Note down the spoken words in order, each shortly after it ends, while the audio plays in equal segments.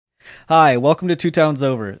Hi, welcome to Two Towns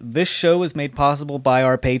Over. This show is made possible by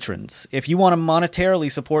our patrons. If you want to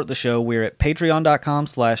monetarily support the show, we're at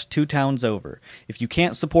patreon.com/twotowns-over. If you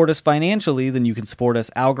can't support us financially, then you can support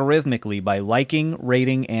us algorithmically by liking,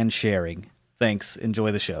 rating, and sharing. Thanks.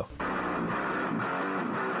 Enjoy the show.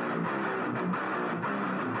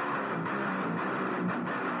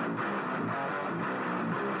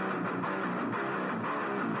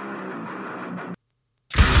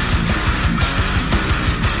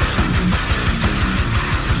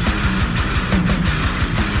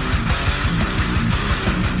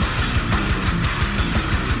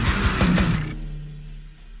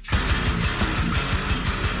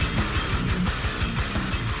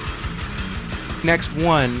 Next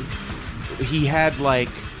one, he had like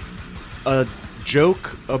a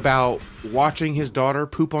joke about watching his daughter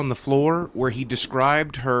poop on the floor where he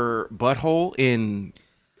described her butthole in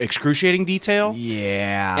excruciating detail.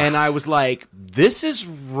 Yeah. And I was like, this is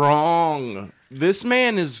wrong. This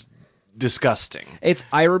man is disgusting.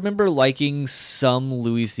 I remember liking some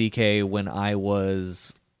Louis C.K. when I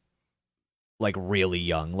was like really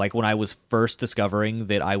young. Like when I was first discovering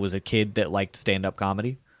that I was a kid that liked stand-up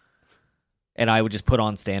comedy. And I would just put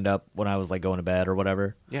on stand-up when I was like going to bed or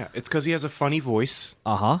whatever. Yeah, it's because he has a funny voice.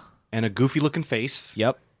 Uh-huh. And a goofy-looking face.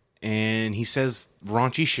 Yep. And he says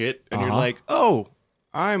raunchy shit. And you're like, oh,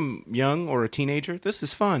 I'm young or a teenager. This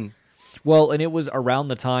is fun. Well, and it was around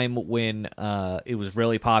the time when it was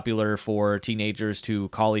really popular for teenagers to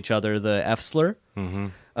call each other the F slur.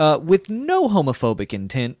 Mm-hmm. With no homophobic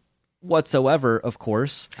intent whatsoever, of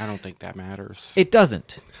course. I don't think that matters. It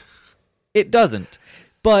doesn't. It doesn't.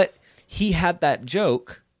 But he had that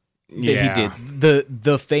joke that he did,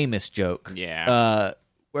 the famous joke. Yeah.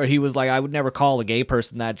 Where he was like, I would never call a gay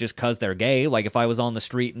person that just because they're gay. Like, if I was on the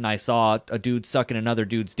street and I saw a dude sucking another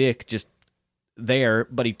dude's dick just there,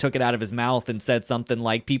 but he took it out of his mouth and said something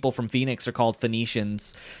like, people from Phoenix are called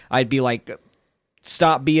Phoenicians, I'd be like,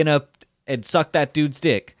 stop being and suck that dude's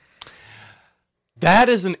dick. That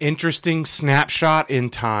is an interesting snapshot in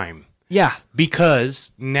time. Yeah.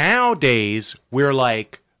 Because nowadays, we're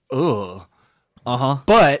like, ugh. Uh-huh.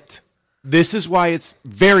 But this is why it's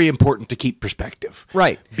very important to keep perspective.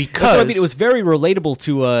 Right. Because that's what I mean, it was very relatable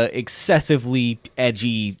to a excessively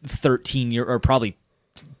edgy 13-year or probably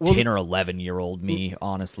 10 or 11-year-old me,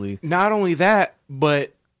 honestly. Not only that,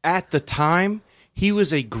 but at the time, he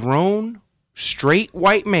was a grown, straight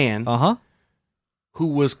white man who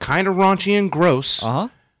was kind of raunchy and gross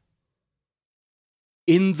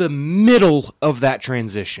in the middle of that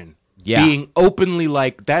transition. Yeah. Being openly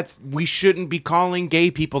like, we shouldn't be calling gay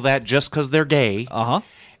people that just because they're gay.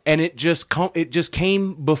 And it just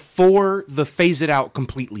came before the phase it out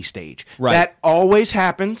completely stage. Right. That always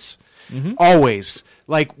happens. Mm-hmm. Always.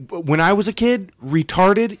 Like when I was a kid,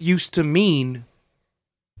 retarded used to mean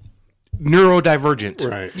neurodivergent.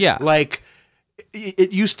 Right. Yeah. Like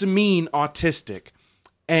it used to mean autistic.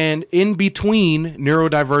 And in between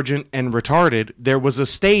neurodivergent and retarded, there was a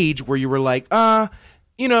stage where you were like,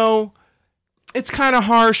 you know, it's kind of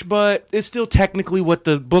harsh, but it's still technically what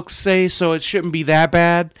the books say, so it shouldn't be that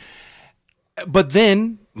bad. But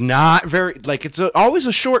then, not very, like, it's always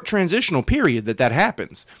a short transitional period that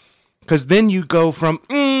happens. Because then you go from,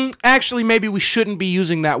 actually, maybe we shouldn't be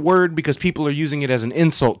using that word because people are using it as an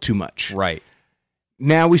insult too much. Right.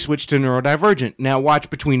 Now we switch to neurodivergent. Now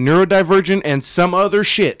watch between neurodivergent and some other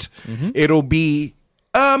shit. Mm-hmm. It'll be,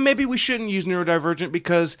 maybe we shouldn't use neurodivergent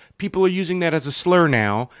because people are using that as a slur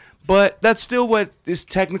now, but that's still what is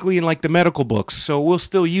technically in like the medical books, so we'll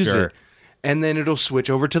still use it. And then it'll switch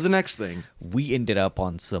over to the next thing. We ended up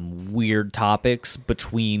on some weird topics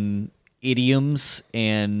between idioms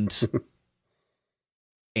and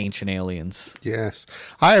ancient aliens. Yes.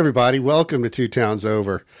 Hi, everybody. Welcome to Two Towns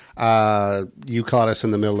Over. You caught us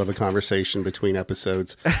in the middle of a conversation between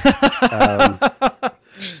episodes.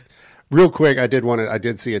 Real quick, I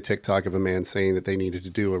did see a TikTok of a man saying that they needed to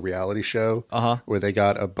do a reality show where they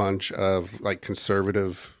got a bunch of like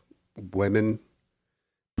conservative women,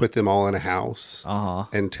 put them all in a house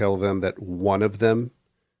and tell them that one of them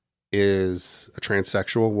is a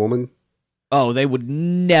transsexual woman. Oh, they would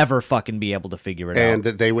never fucking be able to figure it out. And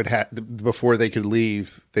that they would have, before they could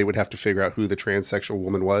leave, they would have to figure out who the transsexual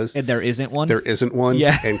woman was. And there isn't one? There isn't one.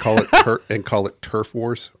 Yeah. And call it turf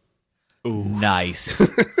wars. Ooh.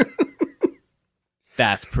 Nice.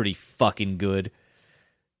 That's pretty fucking good.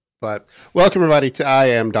 But welcome, everybody. I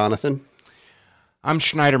am Donathan. I'm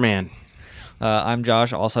Schneiderman. I'm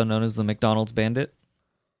Josh, also known as the McDonald's Bandit.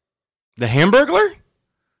 The Hamburglar?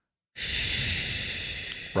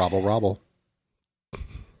 Robble, robble.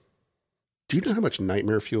 Do you know how much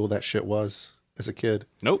nightmare fuel that shit was as a kid?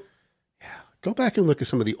 Nope. Yeah. Go back and look at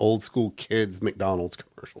some of the old school kids McDonald's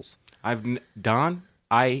commercials. Don,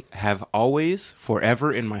 I have always,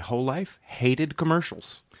 forever in my whole life, hated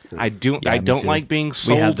commercials. I don't like being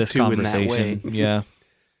sold we had this to in that way. Yeah.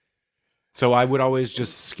 So I would always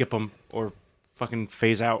just skip them or fucking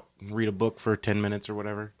phase out and read a book for 10 minutes or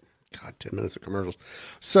whatever. God, 10 minutes of commercials.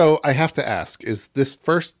 So I have to ask, is this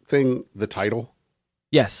first thing the title?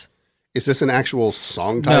 Yes. Is this an actual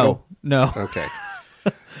song title? No. Okay.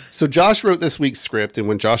 So Josh wrote this week's script, and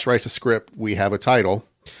when Josh writes a script, we have a title.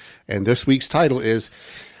 And this week's title is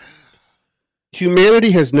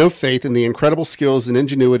Humanity has no faith in the incredible skills and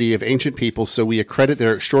ingenuity of ancient peoples, so we accredit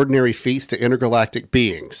their extraordinary feats to intergalactic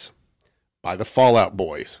beings. By the Fallout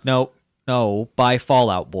Boys. No, by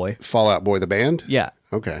Fallout Boy. Fallout Boy, the band? Yeah.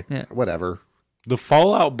 Okay. Yeah. Whatever. The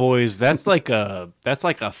Fallout Boys, that's like a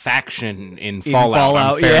faction in Fallout,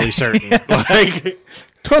 I'm fairly certain. Like,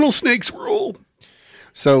 Tunnel snakes rule.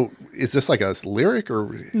 So is this like a lyric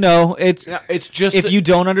or No, it's just if you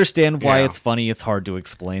don't understand why Yeah. it's funny, it's hard to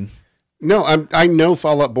explain. No, I know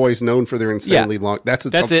Fallout Boy's known for their insanely long. That's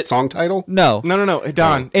it. Song title? No. No,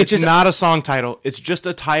 Don. It's It's just- not a song title. It's just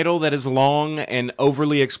a title that is long and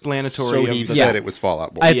overly explanatory. So he of the, said it was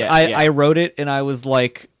Fallout Boy. I wrote it and I was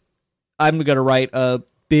like, I'm gonna write a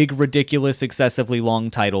big, ridiculous, excessively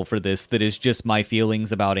long title for this that is just my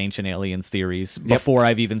feelings about ancient aliens theories before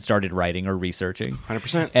I've even started writing or researching.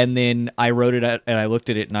 100%. And then I wrote it and I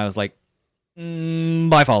looked at it and I was like,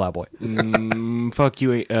 by Fallout Boy. Fuck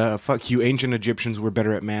you. Ancient Egyptians were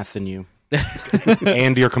better at math than you,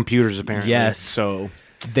 and your computers apparently. Yes. So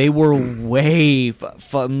They were way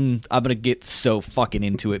I'm gonna get so fucking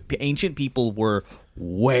into it. Ancient people were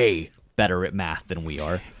way better at math than we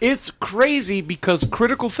are. it's crazy because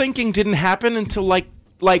critical thinking didn't happen until like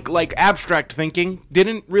abstract thinking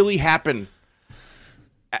didn't really happen.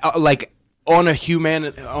 Like on a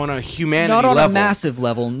humanity Not on level, a massive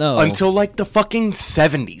level, no. until like the fucking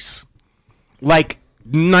 70s, like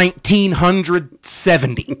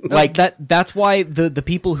 1970. Like that's why the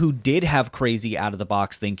people who did have crazy out of the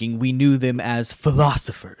box thinking, we knew them as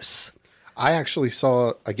philosophers. I actually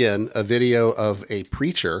saw, again, a video of a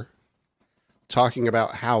preacher talking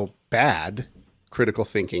about how bad critical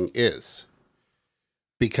thinking is.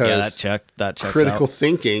 Because that checks critical out.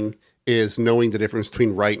 thinking is knowing the difference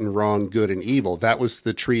between right and wrong, good and evil. That was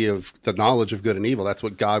the tree of the knowledge of good and evil. That's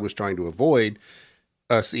what God was trying to avoid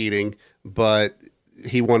us eating, but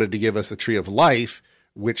he wanted to give us the tree of life,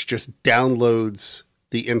 which just downloads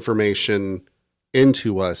the information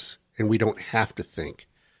into us, and we don't have to think.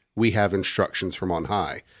 We have instructions from on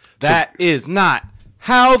high. that is not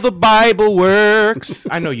how the Bible works.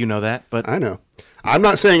 I know you know that, but I know. I'm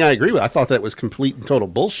not saying I agree with it. I thought that was complete and total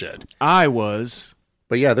bullshit. I was.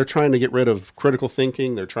 But yeah, they're trying to get rid of critical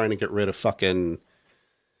thinking. They're trying to get rid of fucking...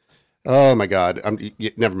 Oh my God.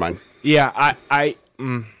 Never mind. Yeah,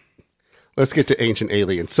 Let's get to ancient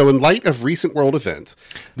aliens. So in light of recent world events...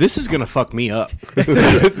 This is going to fuck me up.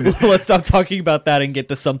 Let's stop talking about that and get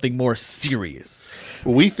to something more serious.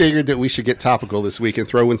 We figured that we should get topical this week and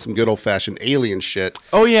throw in some good old-fashioned alien shit.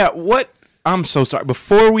 Oh, yeah. What? I'm so sorry.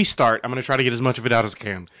 Before we start, I'm going to try to get as much of it out as I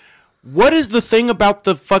can. What is the thing about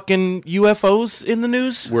the fucking UFOs in the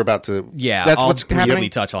news? We're about to... Yeah, That's I'll what's briefly happening?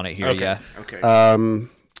 touch on it here, Okay. yeah. Okay.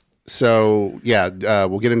 So, yeah,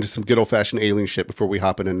 we'll get into some good old-fashioned alien shit before we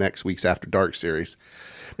hop into next week's After Dark series.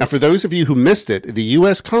 Now, for those of you who missed it, the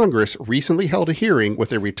U.S. Congress recently held a hearing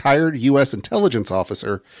with a retired U.S. intelligence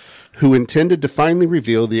officer who intended to finally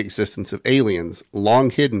reveal the existence of aliens, long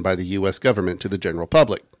hidden by the U.S. government to the general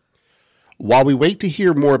public. While we wait to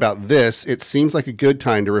hear more about this, it seems like a good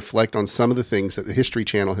time to reflect on some of the things that the History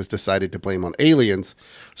Channel has decided to blame on aliens,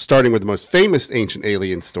 starting with the most famous ancient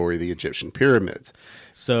alien story, the Egyptian pyramids.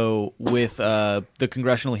 So with the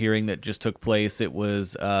congressional hearing that just took place, it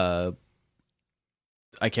was I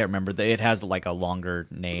can't remember. It has like a longer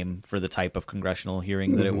name for the type of congressional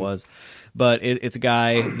hearing that it was, but it's a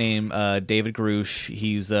guy named David Grush.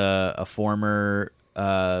 He's a former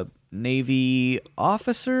Navy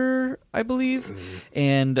officer, I believe,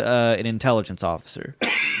 and an intelligence officer.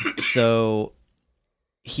 So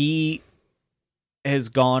he has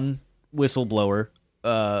gone whistleblower.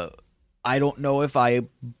 I don't know if I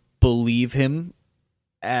believe him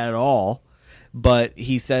at all, but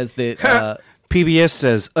he says that PBS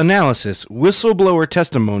says, analysis, whistleblower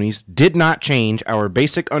testimonies did not change our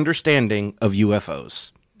basic understanding of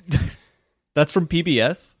UFOs. that's from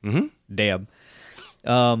PBS. Mm-hmm. Damn.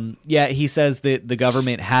 Yeah, he says that the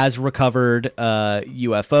government has recovered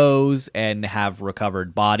UFOs and have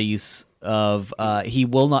recovered bodies of. He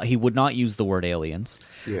would not use the word aliens.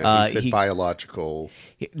 Yeah, he said biological.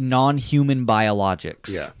 Non-human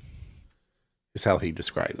biologics. Yeah. is how he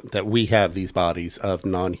described them. That we have these bodies of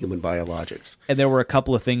non-human biologics. And there were a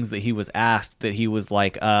couple of things that he was asked that he was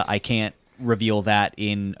like, I can't reveal that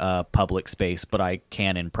in public space, but I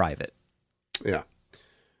can in private. Yeah.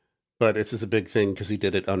 But this is a big thing because he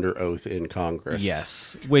did it under oath in Congress.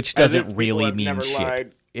 Yes, which doesn't really mean shit.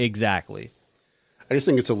 Lied. Exactly. I just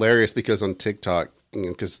think it's hilarious because on TikTok,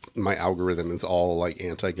 because my algorithm is all like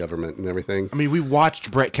anti-government and everything. I mean, we watched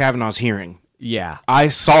Brett Kavanaugh's hearing. Yeah. I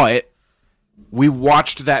saw it. We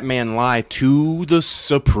watched that man lie to the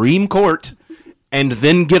Supreme Court and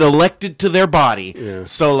then get elected to their body. Yeah.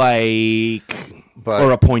 So,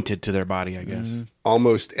 or appointed to their body, I guess.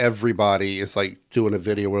 Almost everybody is like doing a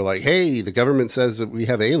video where like, hey, the government says that we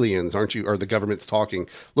have aliens, aren't you? Or the government's talking,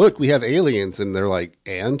 look, we have aliens. And they're like,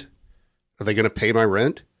 and? Are they going to pay my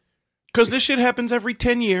rent? Because this shit happens every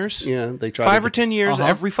 10 years. Yeah, they try 5 or 10 years,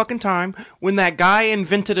 every fucking time. When that guy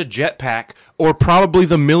invented a jetpack, or probably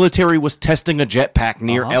the military was testing a jetpack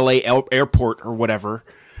near LA airport or whatever,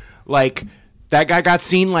 like, that guy got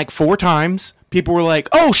seen like 4 times. People were like,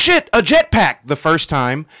 oh shit, a jetpack the first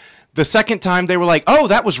time. The second time they were like, oh,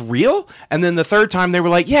 that was real? And then the third time they were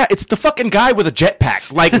like, yeah, it's the fucking guy with a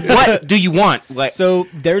jetpack. Like, what do you want? Like, so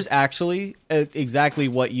there's actually exactly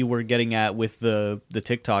what you were getting at with the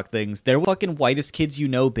TikTok things. There were fucking whitest kids you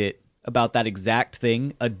know bit about that exact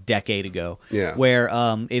thing a decade ago. Yeah. Where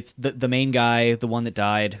it's the main guy, the one that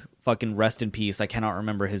died, fucking rest in peace. I cannot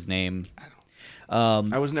remember his name.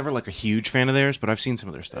 I was never like a huge fan of theirs, but I've seen some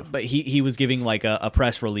of their stuff. But he was giving like a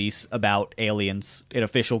press release about aliens, an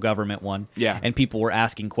official government one. Yeah. And people were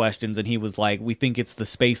asking questions, and he was like, we think it's the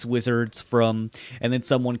space wizards from... And then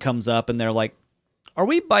someone comes up, and they're like, are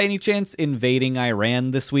we by any chance invading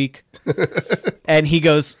Iran this week? And he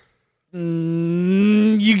goes,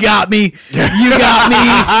 you got me. You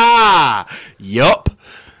got me. Yup.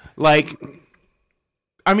 Like...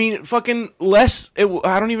 I mean, fucking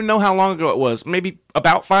I don't even know how long ago it was. Maybe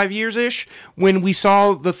about 5 years-ish when we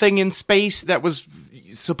saw the thing in space that was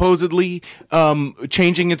supposedly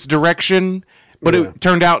changing its direction, but it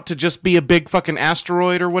turned out to just be a big fucking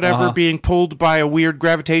asteroid or whatever being pulled by a weird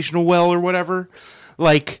gravitational well or whatever.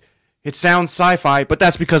 Like, it sounds sci-fi, but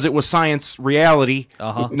that's because it was science reality,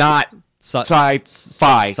 not sci-fi.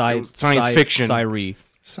 Science fiction.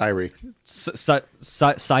 Sci-fi.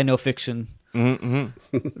 Sino-fiction.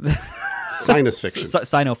 Sinus fiction.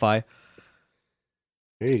 Sino-fi.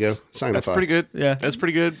 There you go. Sino-fi. That's pretty good. Yeah. That's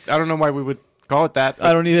pretty good. I don't know why we would call it that.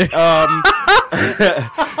 I don't either.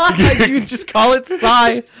 You just call it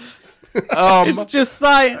sci. It's just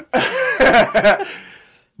science.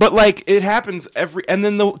 But like it happens and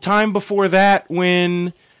then the time before that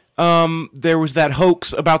when there was that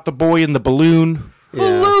hoax about the boy in the balloon.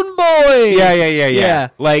 Balloon boy. Yeah.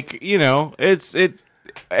 Like, you know, it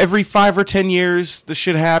every 5 or 10 years the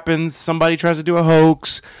shit happens. Somebody tries to do a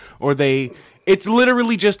hoax or it's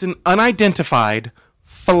literally just an unidentified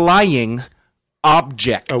flying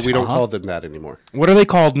object. Oh, we don't call them that anymore. What are they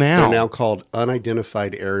called now? They're now called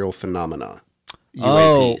unidentified aerial phenomena.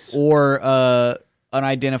 UAPs. Or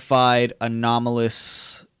unidentified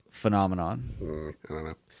anomalous phenomenon. I don't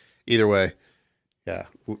know. Either way, yeah,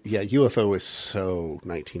 UFO is so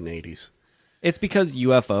 1980s. It's because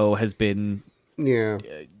UFO has been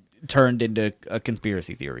turned into a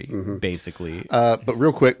conspiracy theory, basically. But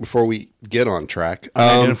real quick, before we get on track.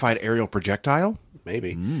 Unidentified aerial projectile?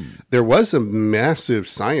 Maybe. There was a massive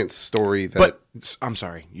science story But, I'm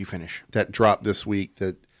sorry, you finish. That dropped this week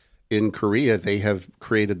that in Korea, they have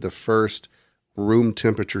created the first room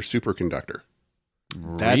temperature superconductor.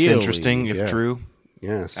 That's interesting, if true.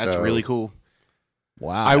 Yeah. That's really cool.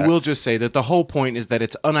 Wow. I will just say that the whole point is that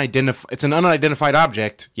it's an unidentified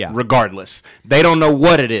object regardless. They don't know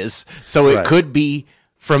what it is. So it could be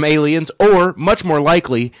from aliens or, much more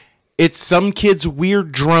likely, it's some kid's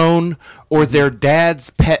weird drone or their dad's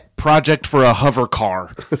pet project for a hover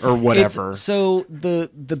car or whatever. So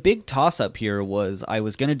the big toss-up here was I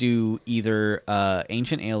was going to do either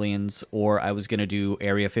Ancient Aliens or I was going to do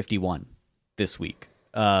Area 51 this week.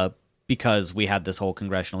 Because we had this whole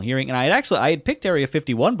congressional hearing. And I had picked Area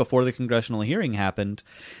 51 before the congressional hearing happened.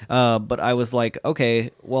 But I was like,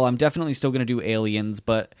 okay, well, I'm definitely still going to do aliens.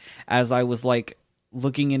 But as I was like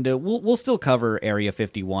looking into, we'll still cover Area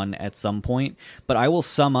 51 at some point. But I will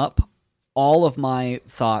sum up all of my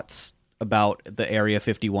thoughts about the Area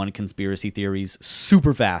 51 conspiracy theories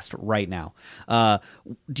super fast right now.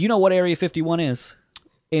 Do you know what Area 51 is?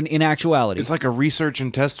 In actuality, it's like a research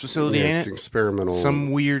and test facility, ain't it's it? Experimental.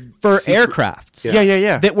 Some weird for aircrafts.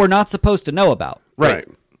 Yeah. That we're not supposed to know about. Right.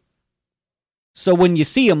 So when you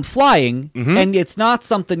see them flying, and it's not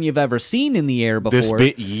something you've ever seen in the air before.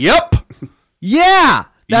 Yep. Yeah.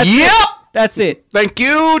 That's it. Thank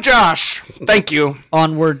you, Josh. Thank you.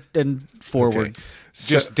 Onward and forward. Okay.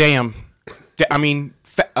 Just damn. I mean,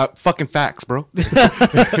 fucking facts, bro.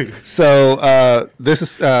 So this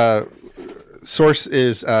is source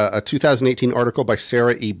is a 2018 article by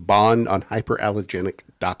Sarah E. Bond on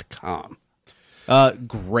hyperallergenic.com.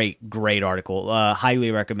 Great article.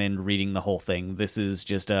 Highly recommend reading the whole thing. This is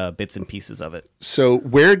just bits and pieces of it. So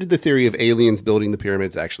where did the theory of aliens building the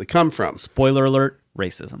pyramids actually come from? Spoiler alert,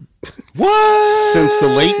 racism. What? Since the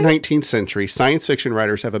late 19th century, science fiction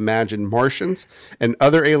writers have imagined Martians and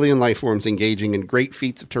other alien life forms engaging in great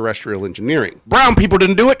feats of terrestrial engineering. Brown people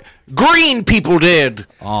didn't do it. Green people did.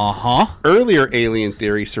 Uh-huh. Earlier alien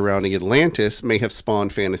theories surrounding Atlantis may have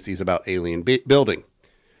spawned fantasies about alien building.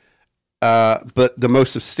 But the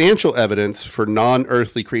most substantial evidence for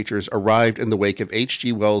non-earthly creatures arrived in the wake of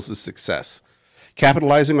H.G. Wells' success.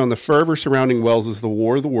 Capitalizing on the fervor surrounding Wells' The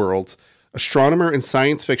War of the Worlds, astronomer and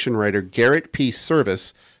science fiction writer Garrett P.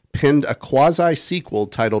 Serviss penned a quasi-sequel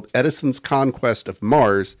titled Edison's Conquest of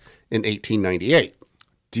Mars in 1898.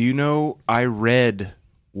 Do you know I read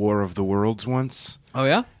War of the Worlds once? Oh,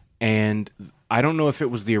 yeah? And I don't know if it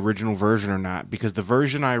was the original version or not, because the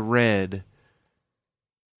version I read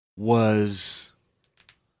was...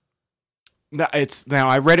 Now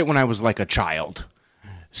I read it when I was like a child.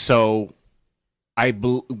 So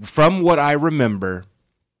from what I remember,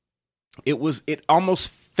 it almost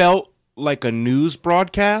felt like a news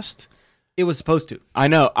broadcast. It was supposed to. I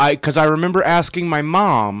know. Because I remember asking my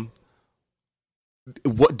mom,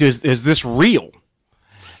 is this real?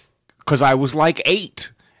 Because I was like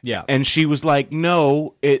 8. Yeah. And she was like,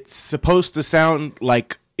 no, it's supposed to sound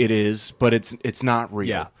like it is, but it's not real.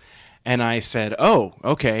 Yeah. And I said, oh,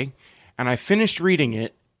 okay. And I finished reading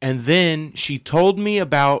it, and then she told me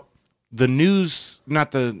about the news,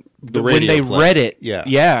 not the when they play. read it. Yeah.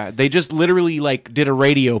 Yeah. They just literally like did a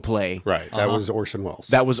radio play. Right. That was Orson Welles.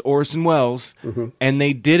 That was Orson Welles. Mm-hmm. And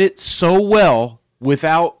they did it so well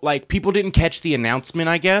without, like, people didn't catch the announcement,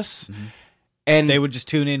 I guess. Mm-hmm. And They would just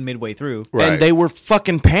tune in midway through. Right. and they were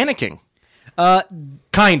fucking panicking.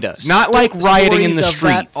 Kinda. Not like rioting in the Stories of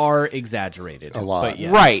that streets. are exaggerated. A lot. But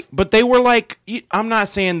yes. Right. But they were like, I'm not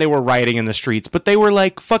saying they were rioting in the streets, but they were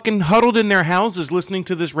like fucking huddled in their houses listening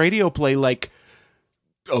to this radio play, like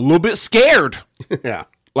a little bit scared. Yeah.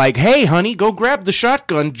 Like, hey, honey, go grab the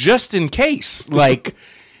shotgun just in case. Like,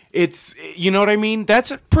 it's, you know what I mean?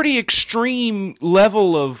 That's a pretty extreme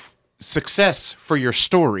level of success for your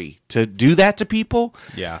story to do that to people.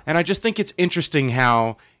 Yeah. And I just think it's interesting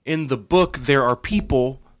how in the book there are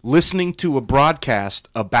people listening to a broadcast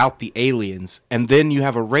about the aliens, and then you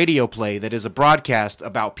have a radio play that is a broadcast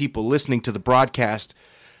about people listening to the broadcast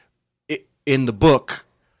in the book.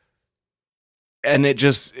 And it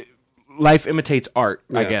just, life imitates art,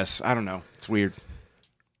 I Yeah. guess. I don't know. It's weird.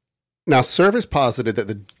 Now, Service posited that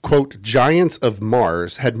the, quote, giants of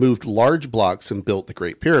Mars had moved large blocks and built the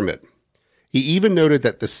Great Pyramid. He even noted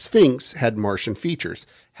that the Sphinx had Martian features.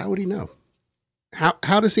 How would he know?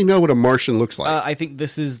 How does he know what a Martian looks like? I think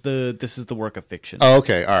this is the work of fiction. Oh,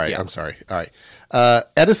 okay. All right. Yeah. I'm sorry. All right.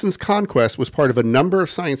 Edison's Conquest was part of a number of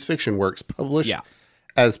science fiction works published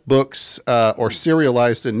as books or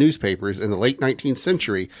serialized in newspapers in the late 19th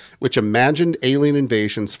century, which imagined alien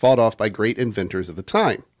invasions fought off by great inventors of the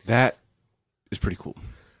time. That is pretty cool.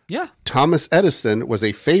 Yeah. Thomas Edison was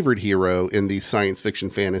a favored hero in these science fiction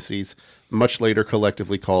fantasies, much later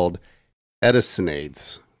collectively called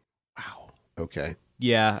Edisonades. Wow. Okay.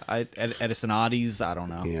 Yeah. Edisonades, I don't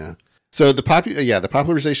know. Yeah. So the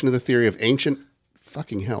popularization of the theory of ancient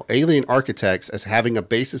alien architects as having a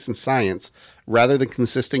basis in science rather than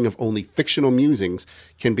consisting of only fictional musings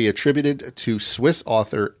can be attributed to Swiss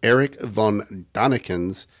author Erich von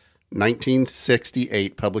Daniken's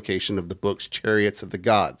 1968 publication of the books Chariots of the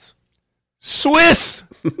Gods. Swiss!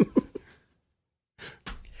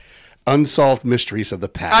 Unsolved Mysteries of the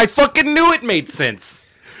Past. I fucking knew it made sense.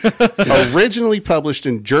 Originally published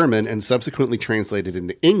in German and subsequently translated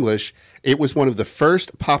into English, it was one of the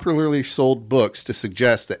first popularly sold books to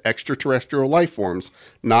suggest that extraterrestrial life forms,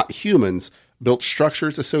 not humans, built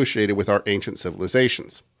structures associated with our ancient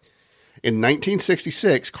civilizations. In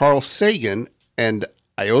 1966, Carl Sagan and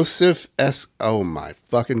Iosif S. Oh my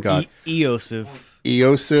fucking god. Iosif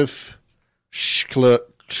Shklovsky.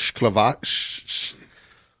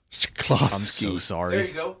 I'm so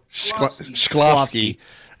sorry. go. Shklovsky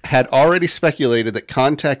had already speculated that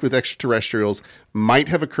contact with extraterrestrials might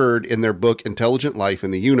have occurred in their book Intelligent Life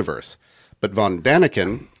in the Universe, but von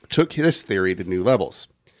Daniken took this theory to new levels.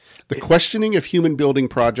 The questioning of human building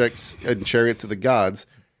projects and Chariots of the Gods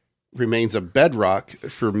remains a bedrock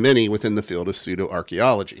for many within the field of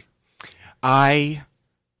pseudo-archaeology. I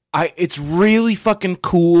it's really fucking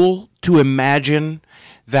cool to imagine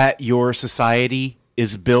that your society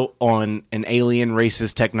is built on an alien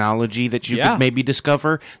race's technology that you could maybe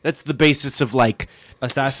discover. That's the basis of like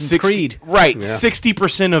Assassin's Creed. Right.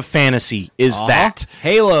 60% of fantasy is that.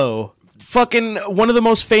 Halo. Fucking one of the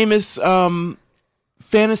most famous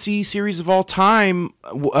fantasy series of all time,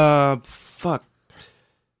 The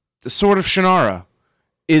Sword of Shannara,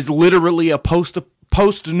 is literally a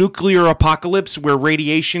post-nuclear apocalypse where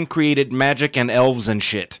radiation created magic and elves and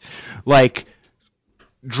shit. Like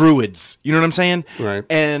druids. You know what I'm saying? Right.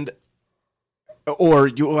 And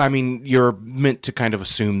you're meant to kind of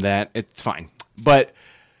assume that. It's fine. But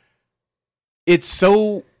it's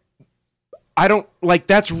so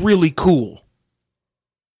that's really cool.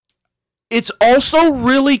 It's also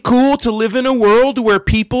really cool to live in a world where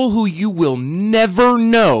people who you will never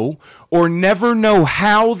know or never know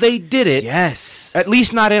how they did it. Yes. At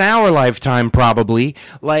least not in our lifetime, probably.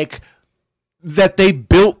 Like, that they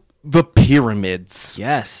built the pyramids.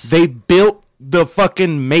 Yes. They built the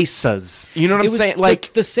fucking mesas. You know what I'm saying?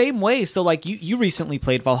 Like the same way. So, like, you recently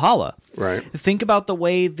played Valhalla. Right. Think about the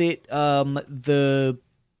way that the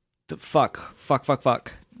fuck.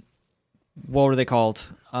 What were they called?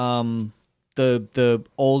 The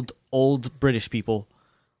old British people.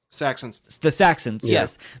 Saxons. The Saxons,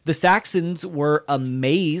 yes. The Saxons were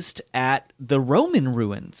amazed at the Roman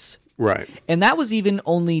ruins. Right. And that was even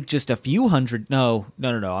only just a few hundred. No.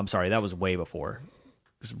 I'm sorry. That was way before.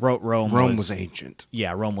 Rome was ancient.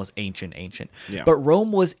 Yeah, Rome was ancient. Yeah. But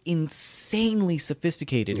Rome was insanely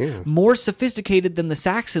sophisticated. Yeah. More sophisticated than the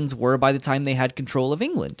Saxons were by the time they had control of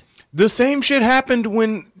England. The same shit happened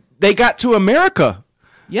when they got to America.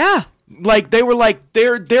 Yeah. Like, they were like,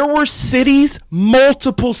 there were cities,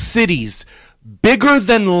 multiple cities, bigger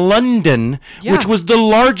than London, which was the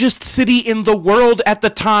largest city in the world at the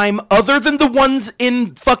time, other than the ones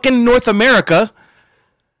in fucking North America.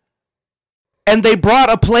 And they brought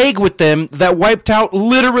a plague with them that wiped out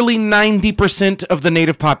literally 90% of the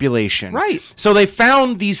native population. Right. So they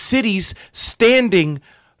found these cities standing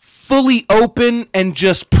fully open and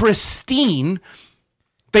just pristine.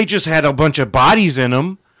 They just had a bunch of bodies in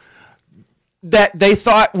them that they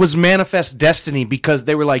thought was manifest destiny, because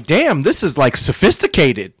they were like, damn, this is like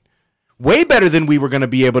sophisticated. Way better than we were going to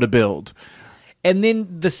be able to build. And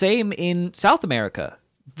then the same in South America.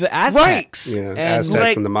 The Aztecs. Yeah, And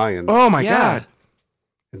Aztecs and the Mayans. Oh my God.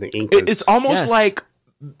 And the Incas. It's almost like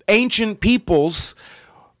ancient peoples,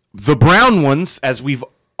 the brown ones, as we've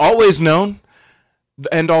always known,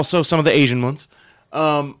 and also some of the Asian ones,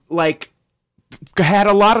 had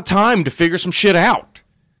a lot of time to figure some shit out.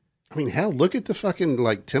 I mean, hell, look at the fucking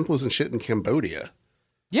like temples and shit in Cambodia.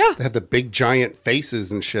 Yeah. They have the big giant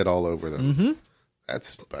faces and shit all over them. Mm-hmm.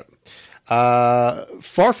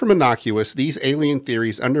 Far from innocuous, these alien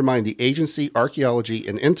theories undermine the agency, archaeology,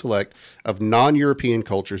 and intellect of non-European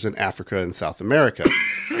cultures in Africa and South America,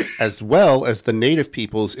 as well as the native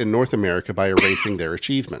peoples in North America by erasing their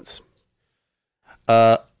achievements.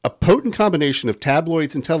 A potent combination of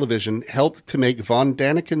tabloids and television helped to make von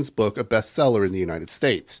Daniken's book a bestseller in the United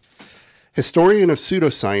States. Historian of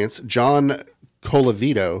pseudoscience John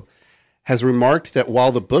Colavito has remarked that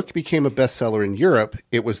while the book became a bestseller in Europe,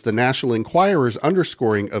 it was the National Enquirer's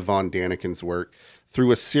underscoring of von Daniken's work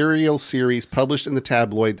through a serial series published in the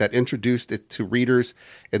tabloid that introduced it to readers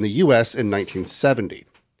in the U.S. in 1970.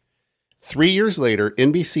 3 years later,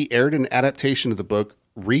 NBC aired an adaptation of the book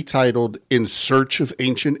retitled In Search of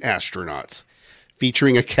Ancient Astronauts,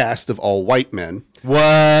 featuring a cast of all white men.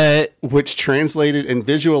 What? Which translated and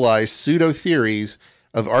visualized pseudo-theories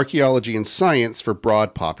of archaeology and science for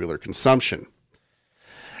broad popular consumption.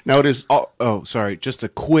 Now it is... sorry. Just a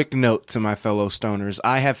quick note to my fellow stoners.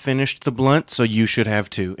 I have finished the blunt, so you should have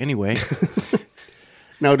too. Anyway.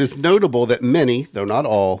 Now it is notable that many, though not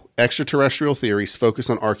all, extraterrestrial theories focus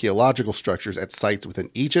on archaeological structures at sites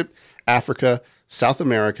within Egypt, Africa, South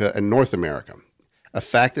America, and North America. A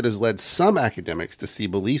fact that has led some academics to see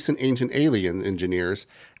beliefs in ancient alien engineers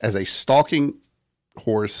as a stalking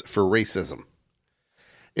horse for racism.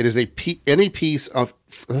 It is in a piece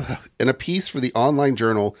for the online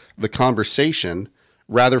journal The Conversation,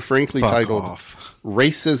 rather frankly titled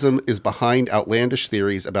 "Racism is Behind Outlandish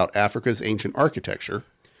Theories About Africa's Ancient Architecture."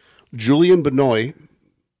 Julian Benoit,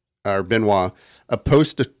 a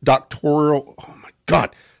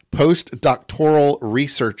postdoctoral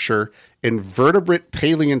researcher in vertebrate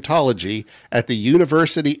paleontology at the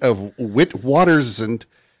University of Witwatersrand.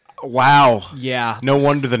 Wow. Yeah. No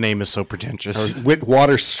wonder the name is so pretentious.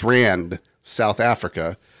 Witwatersrand, South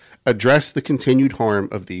Africa, addressed the continued harm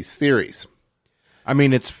of these theories. I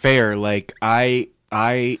mean, it's fair. Like,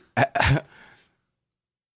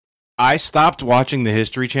 I stopped watching the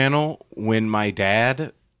History Channel when my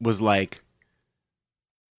dad was like,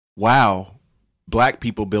 wow, black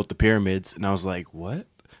people built the pyramids. And I was like, what?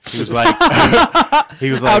 He was like,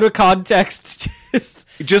 out of context.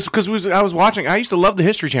 Just because I was watching. I used to love the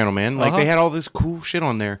History Channel, man. Like, they had all this cool shit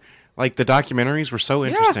on there. Like, the documentaries were so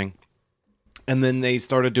interesting. And then they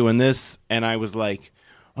started doing this, and I was like,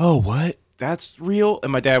 oh, what? That's real?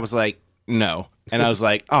 And my dad was like, no. And I was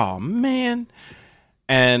like, oh, man.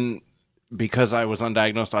 And because I was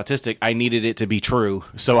undiagnosed autistic, I needed it to be true.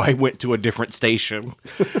 So I went to a different station.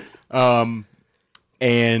 And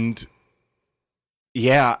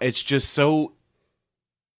yeah, it's just so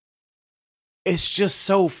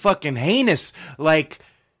fucking heinous. Like,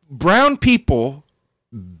 brown people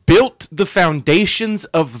built the foundations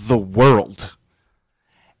of the world.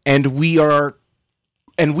 And we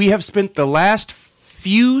have spent the last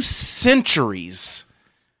few centuries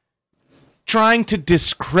trying to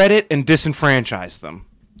discredit and disenfranchise them.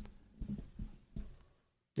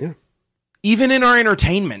 Yeah. Even in our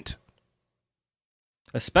entertainment.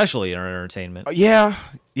 Especially in our entertainment. Yeah.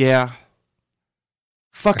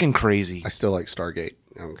 Fucking crazy. I still like Stargate.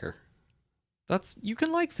 I don't care. You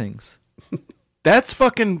can like things. That's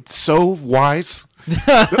fucking so wise.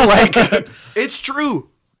 Like, it's true.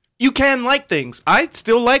 You can like things. I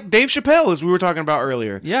still like Dave Chappelle, as we were talking about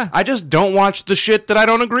earlier. Yeah. I just don't watch the shit that I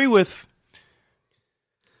don't agree with.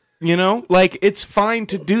 You know? Like, it's fine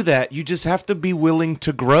to do that. You just have to be willing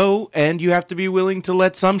to grow, and you have to be willing to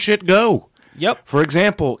let some shit go. Yep. For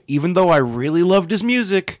example, even though I really loved his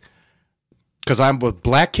music, because I'm a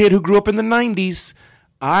black kid who grew up in the 90s,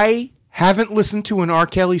 I haven't listened to an R.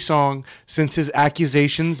 Kelly song since his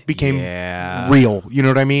accusations became real. You know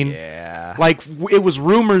what I mean? Yeah. Like, it was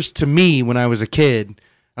rumors to me when I was a kid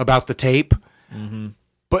about the tape. Mm-hmm.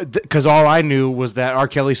 But because all I knew was that R.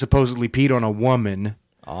 Kelly supposedly peed on a woman.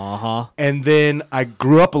 Uh-huh. And then I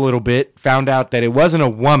grew up a little bit, found out that it wasn't a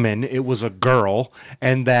woman, it was a girl,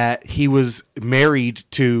 and that he was married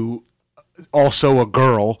to also a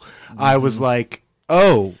girl. Mm-hmm. I was like,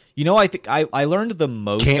 oh. You know, I think I learned the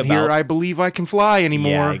most Can't hear I Believe I Can Fly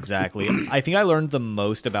anymore. Yeah, exactly. I think I learned the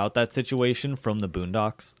most about that situation from the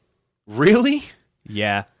Boondocks. Really?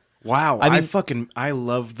 Yeah. Wow. I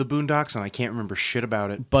love the Boondocks, and I can't remember shit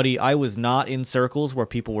about it. Buddy, I was not in circles where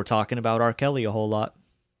people were talking about R. Kelly a whole lot.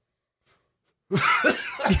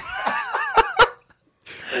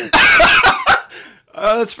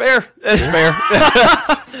 That's fair. That's fair.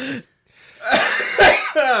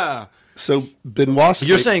 So Benoit,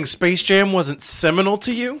 you're saying Space Jam wasn't seminal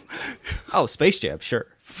to you? Oh, Space Jam, sure.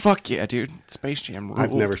 Fuck yeah, dude. Space Jam ruled.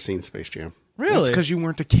 I've never seen Space Jam. Really? That's because you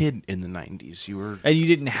weren't a kid in the 90s. You were, and you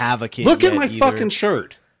didn't have a kid. Look at yet my either. fucking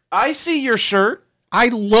shirt. I see your shirt. I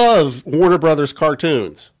love Warner Brothers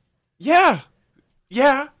cartoons. Yeah,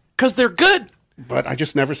 because they're good. But I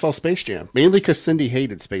just never saw Space Jam. Mainly because Cindy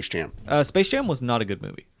hated Space Jam. Space Jam was not a good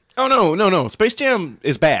movie. Oh, no. Space Jam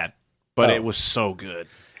is bad, but it was so good.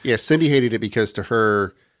 Yeah, Cindy hated it because to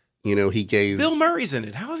her, you know, he gave... Bill Murray's in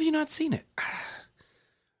it. How have you not seen it?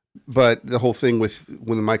 But the whole thing with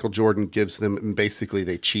when Michael Jordan gives them, basically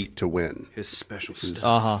they cheat to win. His special stuff.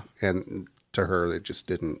 Uh-huh. And to her, it just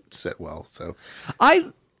didn't sit well. So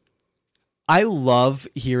I love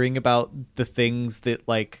hearing about the things that,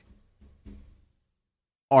 like,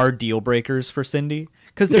 are deal breakers for Cindy,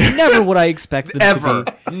 because they're never what I expect them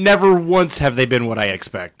to be. Never once have they been what I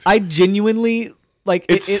expect. I genuinely, like,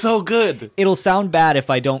 it's so good. It'll sound bad if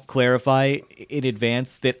I don't clarify in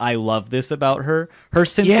advance that I love this about her. Her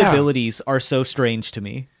sensibilities are so strange to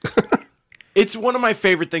me. It's one of my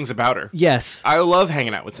favorite things about her. Yes. I love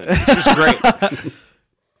hanging out with Cindy. She's great.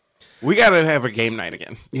 We got to have a game night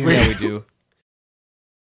again. Yeah, we do.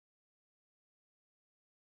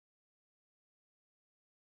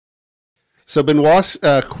 So Benoit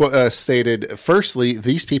stated, firstly,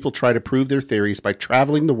 these people try to prove their theories by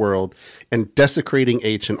traveling the world and desecrating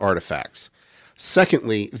ancient artifacts.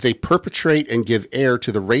 Secondly, they perpetrate and give air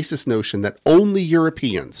to the racist notion that only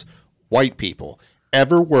Europeans, white people,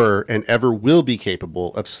 ever were and ever will be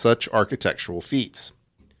capable of such architectural feats.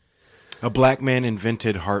 A black man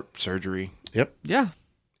invented heart surgery. Yep. Yeah.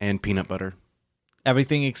 And peanut butter.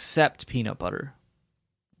 Everything except peanut butter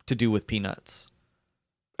to do with peanuts.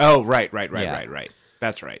 Oh, right. Yeah.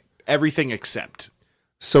 That's right. Everything except.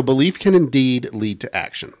 So belief can indeed lead to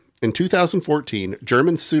action. In 2014,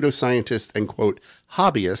 German pseudoscientists and, quote,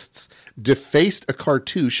 hobbyists defaced a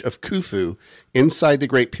cartouche of Khufu inside the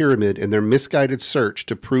Great Pyramid in their misguided search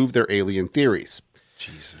to prove their alien theories.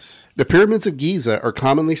 Jesus. The Pyramids of Giza are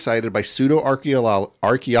commonly cited by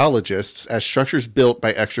pseudo-archaeologists as structures built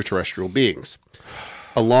by extraterrestrial beings.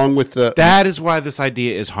 Along with the That is why this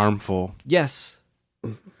idea is harmful. Yes.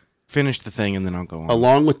 Finish the thing and then I'll go on.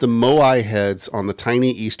 along with the Moai heads on the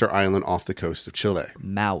tiny Easter island off the coast of Chile,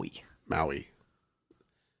 Maui.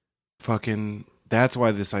 Fucking, that's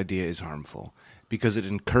why this idea is harmful. Because it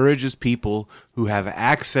encourages people who have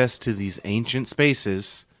access to these ancient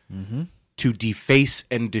spaces to deface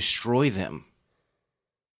and destroy them.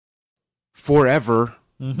 Forever,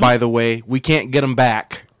 by the way. We can't get them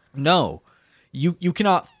back. No. You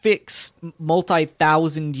cannot fix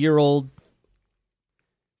multi-thousand-year-old...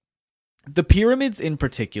 The pyramids in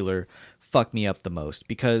particular fuck me up the most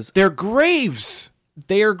because... They're graves.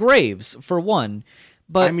 They are graves, for one.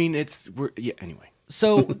 But I mean, anyway.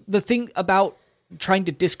 So the thing about trying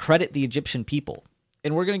to discredit the Egyptian people,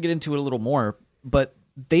 and we're going to get into it a little more, but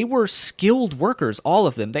they were skilled workers, all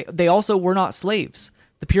of them. They also were not slaves.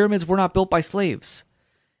 The pyramids were not built by slaves.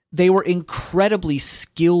 They were incredibly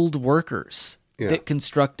skilled workers that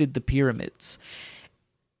constructed the pyramids.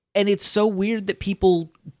 And it's so weird that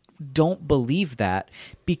people don't believe that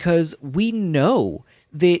because we know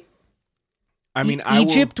that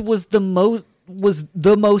Egypt was the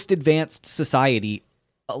most advanced society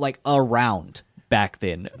like around back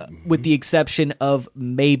then, with the exception of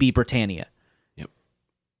maybe Britannia. Yep.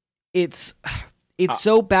 It's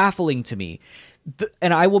so baffling to me.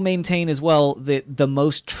 And I will maintain as well that the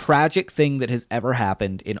most tragic thing that has ever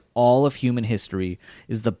happened in all of human history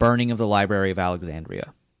is the burning of the Library of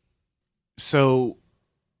Alexandria. So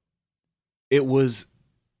it was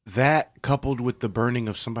that coupled with the burning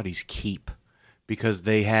of somebody's keep, because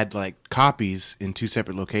they had like copies in two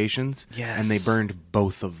separate locations, and they burned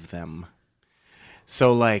both of them.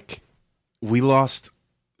 So like we lost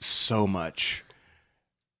so much.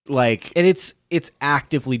 Like, and it's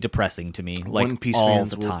actively depressing to me, like One Piece all fans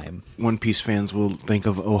the time. One Piece fans will think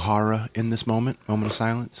of O'Hara in this moment of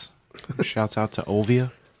silence. Shouts out to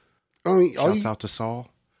Olvia. I mean, Shouts out to Saul.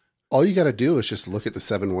 All you got to do is just look at the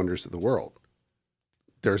 7 wonders of the world.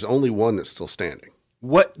 There's only one that's still standing.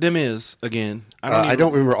 What them is, again? I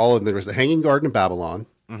don't remember all of them. There was the Hanging Garden of Babylon.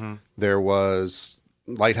 Mm-hmm. There was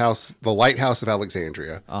the Lighthouse of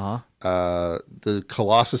Alexandria. The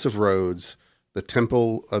Colossus of Rhodes. The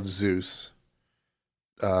Temple of Zeus.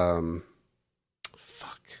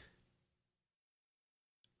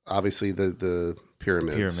 Obviously, the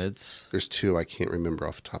pyramids. There's 2 I can't remember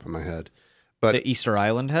off the top of my head. But the Easter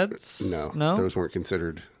Island heads? No, those weren't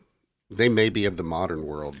considered. They may be of the modern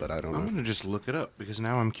world, but I don't know. I'm going to just look it up because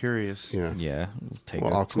now I'm curious. Yeah.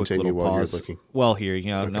 I'll continue while you're looking. Well, here,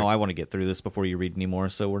 no, I want to get through this before you read anymore,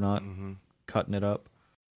 so we're not cutting it up.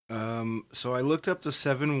 So I looked up the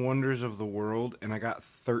 7 wonders of the world, and I got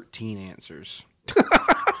 13 answers.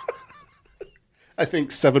 I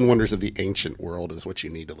think 7 wonders of the ancient world is what you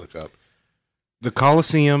need to look up. The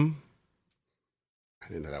Colosseum. I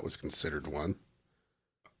didn't know that was considered one.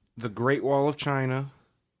 The Great Wall of China.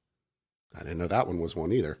 I didn't know that one was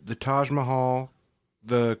one either. The Taj Mahal.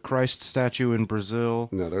 The Christ statue in Brazil.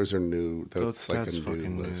 No, those are new. That's like that's a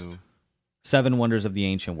new list. New. 7 wonders of the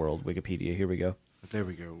ancient world, Wikipedia. Here we go. There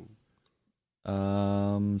we go.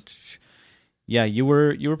 Yeah, you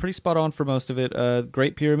were pretty spot on for most of it.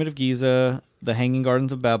 Great Pyramid of Giza, the Hanging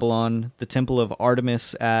Gardens of Babylon, the Temple of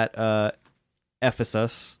Artemis at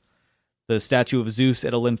Ephesus, the statue of Zeus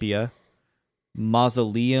at Olympia,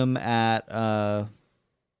 mausoleum at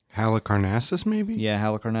Halicarnassus, maybe? Yeah,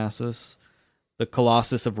 Halicarnassus, the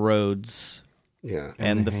Colossus of Rhodes,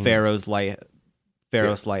 and the Pharaoh's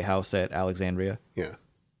Lighthouse at Alexandria. Yeah.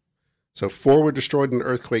 So 4 were destroyed in an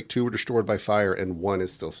earthquake, 2 were destroyed by fire, and 1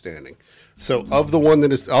 is still standing. So of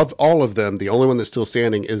all of them, the only one that's still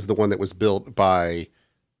standing is the one that was built by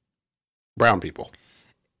brown people.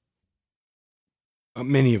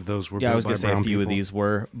 Many of those were built by brown people. Yeah, I was going to say a few of these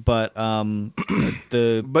were, but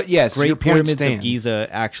but yes, Great Pyramids of Giza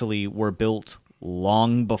actually were built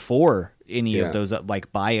long before any of those,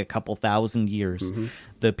 like by a couple thousand years. Mm-hmm.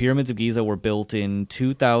 The Pyramids of Giza were built in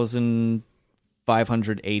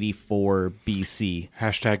 2584 BC.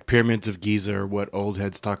 Hashtag Pyramids of Giza are what old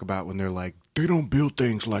heads talk about when they're like, they don't build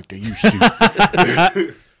things like they used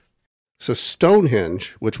to. So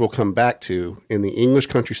Stonehenge, which we'll come back to, in the English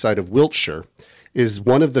countryside of Wiltshire, is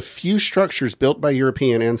one of the few structures built by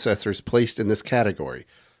European ancestors placed in this category.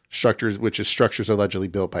 Structures allegedly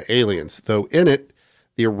built by aliens. Though in it,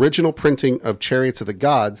 the original printing of Chariots of the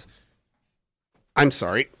Gods...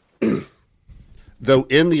 Though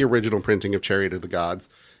in the original printing of Chariot of the Gods,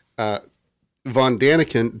 von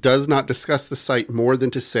Daniken does not discuss the site more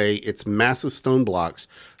than to say its massive stone blocks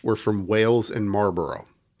were from Wales and Marlborough.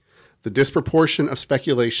 The disproportion of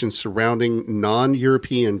speculation surrounding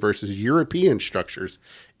non-European versus European structures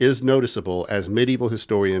is noticeable, as medieval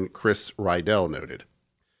historian Chris Rydell noted,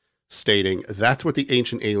 stating, "That's what the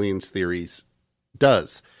ancient aliens theories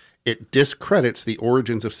does. It discredits the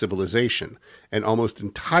origins of civilization, and almost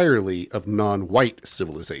entirely of non-white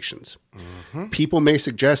civilizations. People may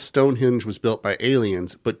suggest Stonehenge was built by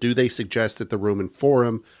aliens, but do they suggest that the Roman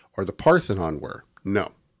Forum or the Parthenon were?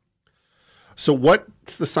 No." So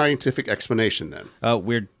what's the scientific explanation then?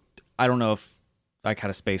 Weird. I don't know if I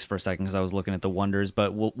kind of spaced for a second because I was looking at the wonders,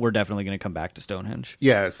 but we're definitely going to come back to Stonehenge.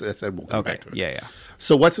 Yes, I said we'll come back to it. Yeah.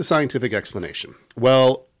 So what's the scientific explanation?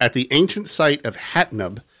 Well, at the ancient site of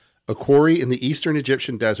Hatnub, a quarry in the eastern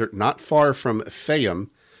Egyptian desert not far from Fayum,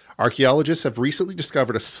 archaeologists have recently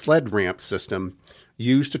discovered a sled ramp system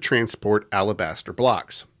used to transport alabaster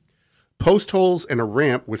blocks. Post holes and a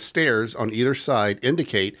ramp with stairs on either side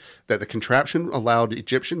indicate that the contraption allowed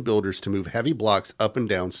Egyptian builders to move heavy blocks up and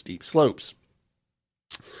down steep slopes.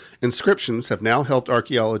 Inscriptions have now helped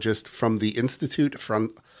archaeologists from the Institut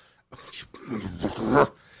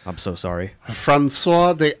I'm so sorry.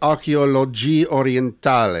 François d'Archéologie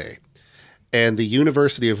Orientale and the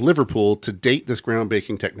University of Liverpool to date this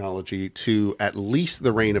groundbreaking technology to at least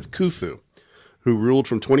the reign of Khufu, who ruled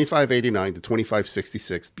from 2589 to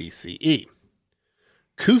 2566 BCE.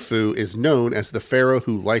 Khufu is known as the pharaoh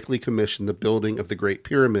who likely commissioned the building of the Great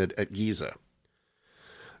Pyramid at Giza.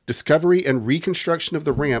 Discovery and reconstruction of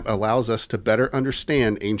the ramp allows us to better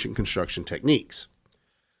understand ancient construction techniques.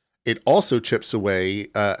 It also chips away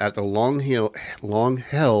at the long-held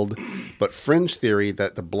but fringe theory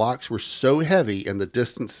that the blocks were so heavy and the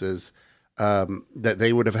distances that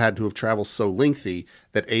they would have had to have traveled so lengthy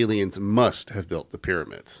that aliens must have built the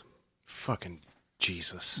pyramids. Fucking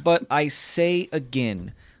Jesus. But I say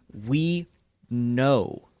again, we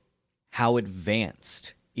know how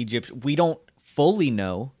advanced Egypt. We don't fully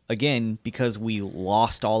know, again, because we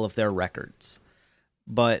lost all of their records.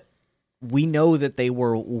 But we know that they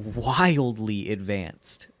were wildly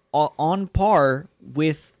advanced, on par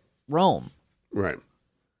with Rome. Right.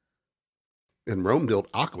 And Rome built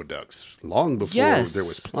aqueducts long before there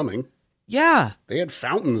was plumbing. Yeah. They had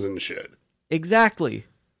fountains and shit. Exactly.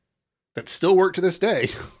 That still work to this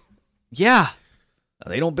day. Yeah.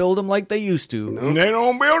 They don't build them like they used to. No. They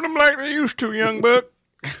don't build them like they used to, young buck.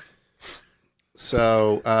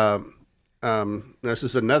 So, this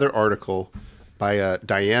is another article by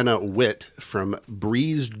Diana Witt from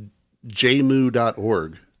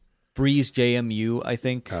breezejmu.org. Breeze JMU, I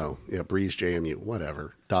think. Oh, yeah, breezejmu,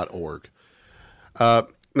 whatever, .org.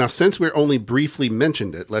 Now, since we're only briefly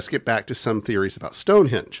mentioned it, let's get back to some theories about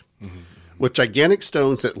Stonehenge. Mm-hmm. With gigantic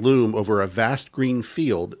stones that loom over a vast green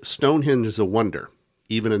field, Stonehenge is a wonder,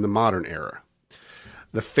 even in the modern era.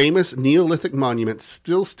 The famous Neolithic monument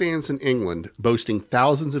still stands in England, boasting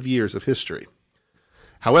thousands of years of history.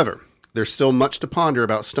 However, there's still much to ponder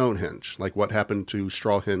about Stonehenge, like what happened to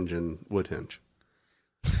Strawhenge and Woodhenge.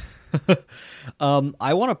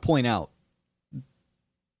 I want to point out.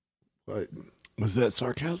 What? Was that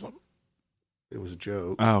sarcasm? It was a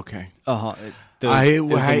joke. Oh, okay. Uh-huh. It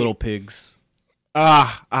was the little pigs.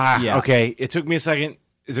 Yeah. Okay. It took me a second.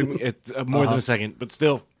 It took me more than a second, but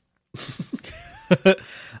still.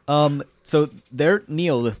 So they're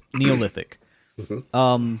Neolithic.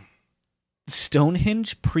 Mm-hmm.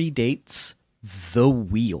 Stonehenge predates the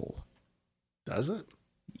wheel. Does it?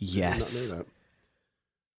 Yes. I did not know that.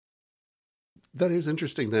 That is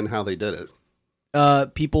interesting then how they did it.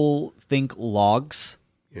 People think logs.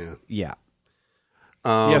 Yeah. Yeah.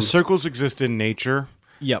 Yeah, circles exist in nature.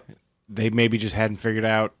 Yep. They maybe just hadn't figured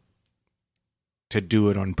out to do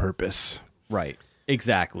it on purpose. Right.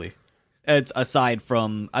 Exactly. It's aside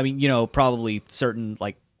from, I mean, probably certain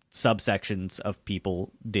like subsections of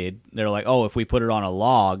people did. They're like, oh, if we put it on a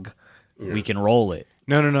log, we can roll it.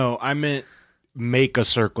 No. I meant make a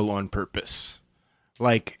circle on purpose.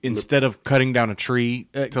 Like instead of cutting down a tree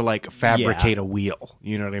to like fabricate a wheel.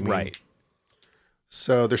 You know what I mean? Right.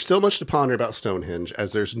 So there's still much to ponder about Stonehenge,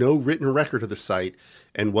 as there's no written record of the site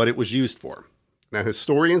and what it was used for. Now,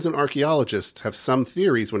 historians and archaeologists have some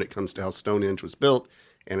theories when it comes to how Stonehenge was built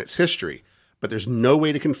and its history, but there's no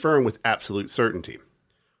way to confirm with absolute certainty.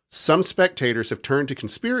 Some spectators have turned to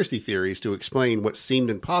conspiracy theories to explain what seemed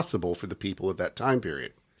impossible for the people of that time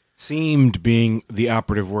period. Seemed being the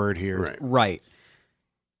operative word here. Right.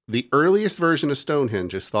 The earliest version of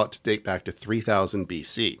Stonehenge is thought to date back to 3000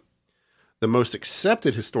 BC. The most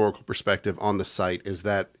accepted historical perspective on the site is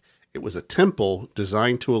that it was a temple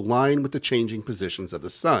designed to align with the changing positions of the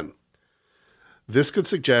sun. This could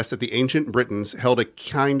suggest that the ancient Britons held a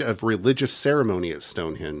kind of religious ceremony at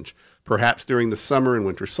Stonehenge, perhaps during the summer and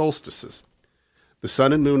winter solstices. The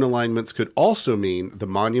sun and moon alignments could also mean the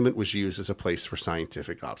monument was used as a place for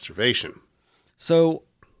scientific observation. So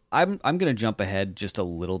I'm going to jump ahead just a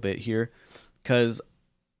little bit here, because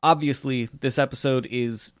obviously this episode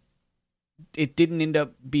it didn't end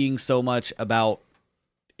up being so much about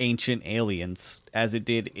ancient aliens as it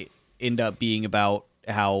did end up being about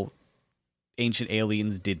how ancient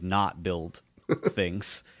aliens did not build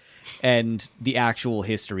things and the actual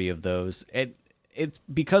history of those. It's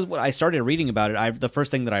because when I started reading about it, the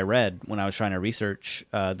first thing that I read when I was trying to research,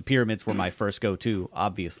 the pyramids were my first go-to,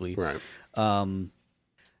 obviously. Right.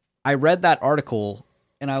 I read that article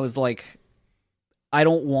and I was like, I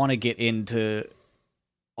don't want to get into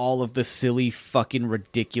all of the silly, fucking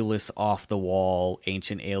ridiculous, off-the-wall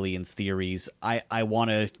ancient aliens theories. I want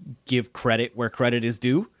to give credit where credit is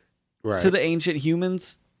due to the ancient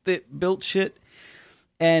humans that built shit.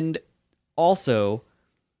 And also,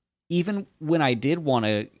 even when I did want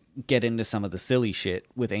to get into some of the silly shit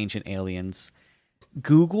with ancient aliens,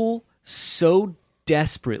 Google so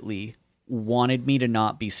desperately wanted me to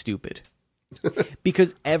not be stupid.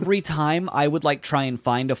 Because every time I would try and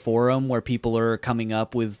find a forum where people are coming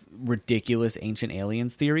up with ridiculous ancient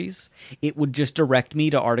aliens theories, it would just direct me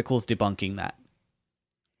to articles debunking that.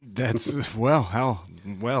 That's, well.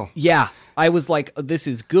 Yeah, I was like, this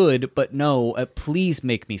is good, but no, please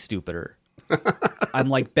make me stupider. I'm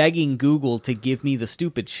begging Google to give me the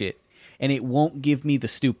stupid shit, and it won't give me the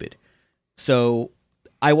stupid. So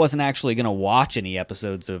I wasn't actually going to watch any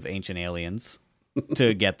episodes of Ancient Aliens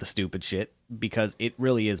to get the stupid shit, because it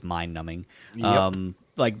really is mind-numbing. Yep.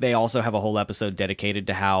 They also have a whole episode dedicated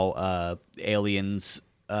to how aliens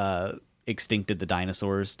extincted the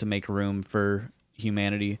dinosaurs to make room for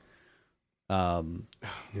humanity. Yeah.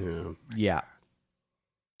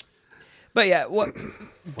 But yeah,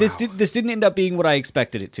 this didn't end up being what I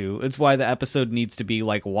expected it to. It's why the episode needs to be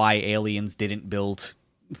why aliens didn't build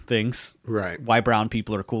things. Right. Why brown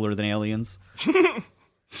people are cooler than aliens.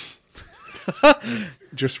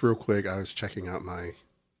 Just real quick, I was checking out my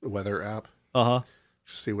weather app. Uh-huh.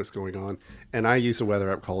 To see what's going on. And I use a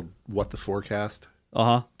weather app called What the Forecast.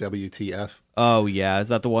 Uh-huh. WTF. Oh, yeah. Is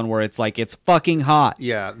that the one where it's it's fucking hot?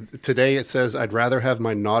 Yeah. Today it says, I'd rather have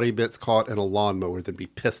my naughty bits caught in a lawnmower than be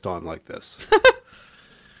pissed on like this.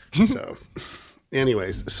 So,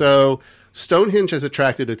 anyways. So, Stonehenge has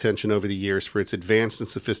attracted attention over the years for its advanced and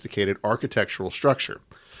sophisticated architectural structure.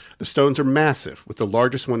 The stones are massive, with the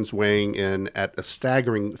largest ones weighing in at a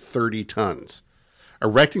staggering 30 tons.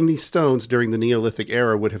 Erecting these stones during the Neolithic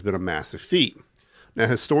era would have been a massive feat. Now,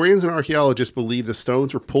 historians and archaeologists believe the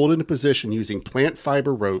stones were pulled into position using plant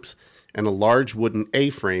fiber ropes and a large wooden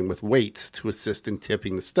A-frame with weights to assist in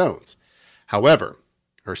tipping the stones.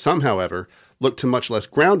 Some, however, look to much less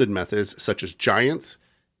grounded methods such as giants,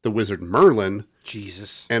 the wizard Merlin,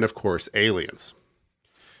 Jesus, and of course, aliens.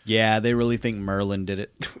 Yeah, they really think Merlin did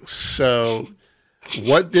it. So,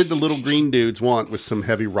 what did the little green dudes want with some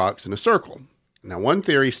heavy rocks in a circle? Now, one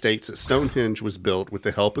theory states that Stonehenge was built with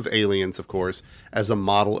the help of aliens, of course, as a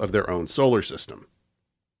model of their own solar system.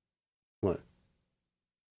 What?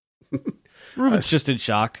 Ruben's just in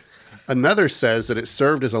shock. Another says that it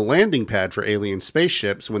served as a landing pad for alien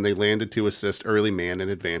spaceships when they landed to assist early man in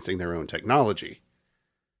advancing their own technology.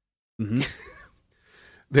 Mm-hmm.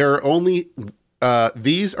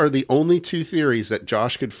 These are the only two theories that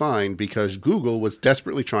Josh could find because Google was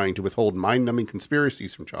desperately trying to withhold mind-numbing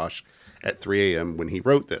conspiracies from Josh at 3 a.m. when he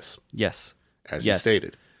wrote this. Yes. As he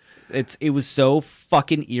stated. It was so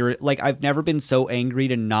fucking I've never been so angry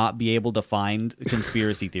to not be able to find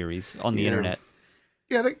conspiracy theories on the internet.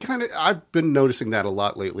 Yeah, I've been noticing that a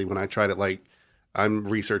lot lately when I try to I'm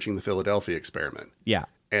researching the Philadelphia experiment. Yeah.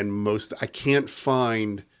 And I can't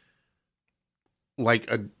find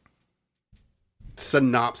a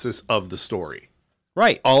synopsis of the story.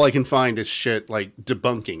 Right. All I can find is shit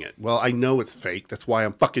debunking it. Well, I know it's fake. That's why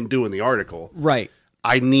I'm fucking doing the article. Right.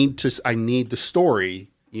 I need the story,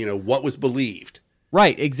 what was believed.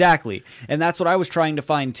 Right, exactly. And that's what I was trying to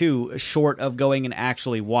find too, short of going and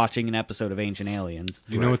actually watching an episode of Ancient Aliens.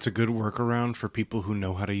 You know, it's a good workaround for people who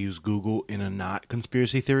know how to use Google in a not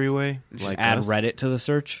conspiracy theory way. Just add us. Reddit to the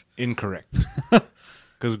search? Incorrect.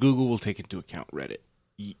 Because Google will take into account Reddit.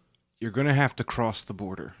 You're going to have to cross the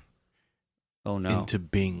border. Oh, no. Into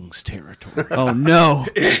Bing's territory. Oh, no.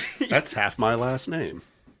 That's half my last name.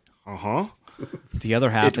 Uh-huh. The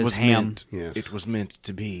other half is Ham. Yes. It was meant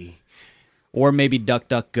to be. Or maybe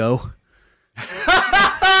DuckDuckGo.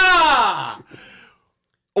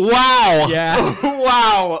 Wow. Yeah.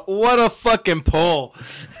 Wow. What a fucking pull.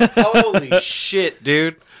 Holy shit,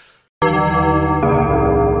 dude.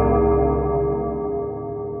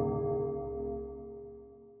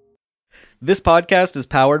 This podcast is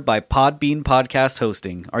powered by Podbean Podcast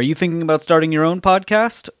Hosting. Are you thinking about starting your own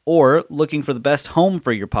podcast or looking for the best home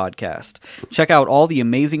for your podcast? Check out all the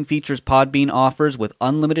amazing features Podbean offers with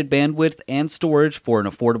unlimited bandwidth and storage for an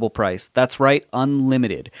affordable price. That's right,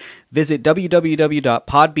 unlimited. Visit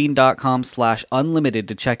www.podbean.com/unlimited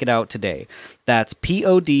to check it out today. That's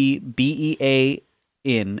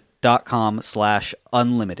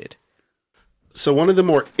podbean.com/unlimited. So one of the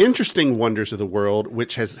more interesting wonders of the world,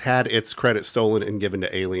 which has had its credit stolen and given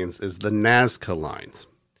to aliens, is the Nazca Lines.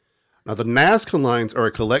 Now, the Nazca Lines are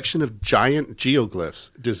a collection of giant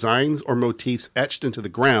geoglyphs, designs, or motifs etched into the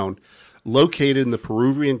ground, located in the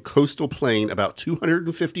Peruvian coastal plain about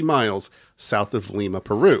 250 miles south of Lima,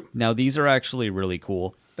 Peru. Now, these are actually really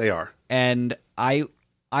cool. They are. And I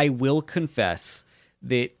will confess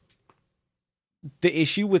that the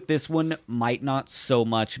issue with this one might not so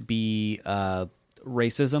much be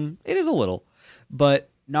racism. It is a little, but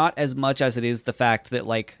not as much as it is the fact that,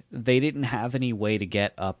 like, they didn't have any way to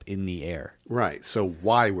get up in the air. Right. So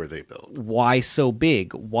why were they built? Why so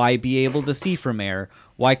big? Why be able to see from air?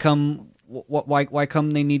 Why come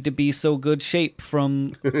they need to be so good shape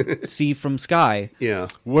from see from sky? Yeah.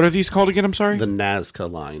 What are these called again? I'm sorry. The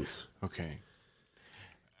Nazca Lines. Okay.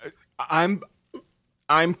 I'm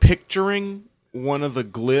picturing one of the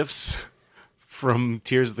glyphs from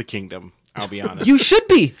Tears of the Kingdom. I'll be honest. You should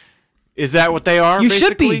be. Is that what they are? You basically?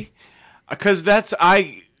 should be.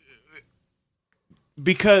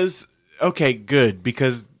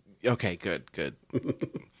 Good.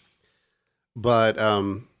 But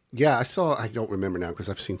yeah, I don't remember now because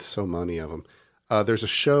I've seen so many of them. There's a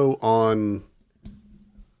show on,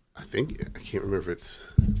 I can't remember if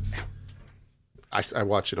it's, I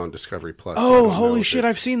watch it on Discovery Plus. Oh, holy shit,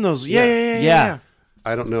 I've seen those. Yeah.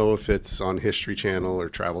 I don't know if it's on History Channel or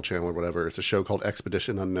Travel Channel or whatever. It's a show called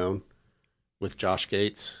Expedition Unknown with Josh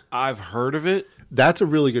Gates. I've heard of it. That's a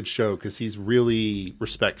really good show because he's really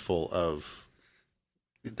respectful of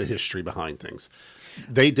the history behind things.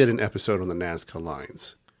 They did an episode on the Nazca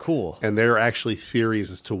Lines. Cool. And there are actually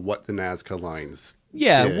theories as to what the Nazca Lines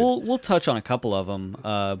did. we'll touch on a couple of them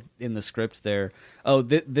in the script there. Oh,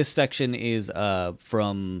 this section is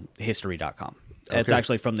from history.com. It's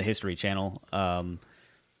actually from the History Channel.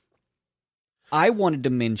 I wanted to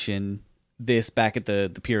mention this back at the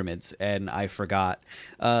pyramids, and I forgot.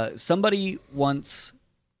 Somebody once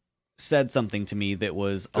said something to me that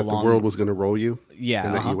was that the world was going to roll you? Yeah.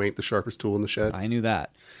 And that you ain't the sharpest tool in the shed? I knew that.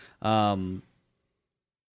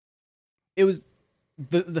 It was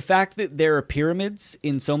the fact that there are pyramids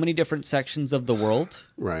in so many different sections of the world.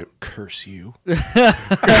 Right. Curse you.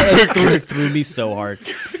 It threw me so hard.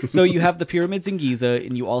 So you have the pyramids in Giza,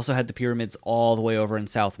 and you also had the pyramids all the way over in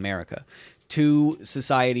South America. Two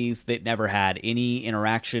societies that never had any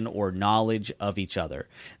interaction or knowledge of each other.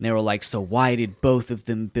 And they were like, so why did both of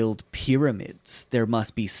them build pyramids? There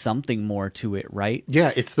must be something more to it, right?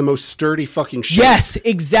 Yeah, it's the most sturdy fucking shit. Yes,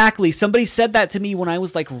 exactly. Somebody said that to me when I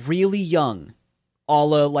was like really young.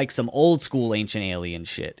 All like some old school ancient alien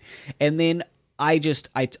shit. And then I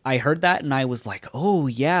heard that and I was like, oh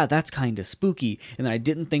yeah, that's kind of spooky. And then I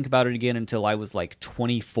didn't think about it again until I was like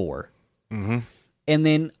 24. Mm-hmm. And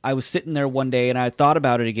then I was sitting there one day and I thought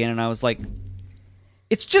about it again and I was like,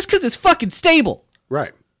 it's just because it's fucking stable.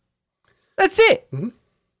 Right. That's it. Mm-hmm.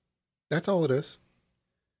 That's all it is.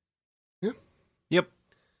 Yeah. Yep.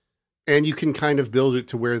 And you can kind of build it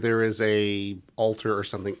to where there is a altar or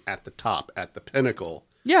something at the top, at the pinnacle.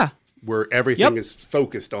 Yeah. Where everything is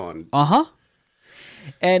focused on. Uh-huh.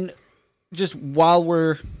 And just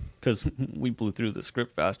while because we blew through the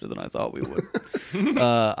script faster than I thought we would.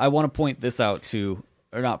 I want to point this out too,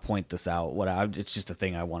 or not point this out. It's just a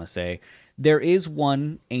thing I want to say. There is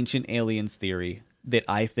one ancient aliens theory that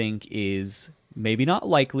I think is maybe not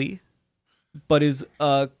likely, but is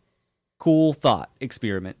a cool thought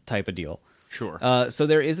experiment type of deal. Sure. So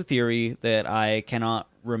there is a theory that I cannot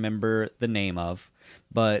remember the name of,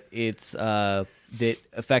 but it's that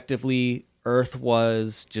effectively Earth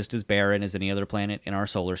was just as barren as any other planet in our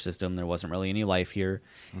solar system. There wasn't really any life here.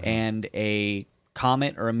 Mm-hmm. And a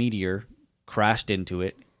comet or a meteor crashed into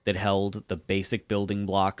it that held the basic building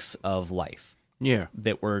blocks of life. Yeah.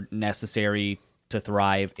 That were necessary to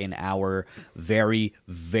thrive in our very,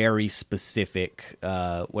 very specific,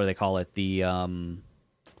 what do they call it? The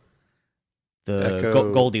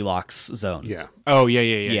Goldilocks zone. Yeah. Oh,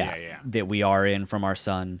 yeah. That we are in from our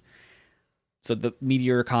sun. So the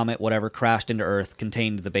meteor, comet, whatever, crashed into Earth,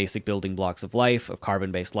 contained the basic building blocks of life, of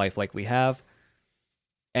carbon-based life like we have,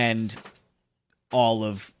 and all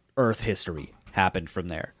of Earth history happened from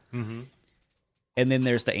there. Mm-hmm. And then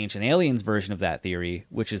there's the Ancient Aliens version of that theory,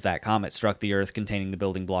 which is that comet struck the Earth containing the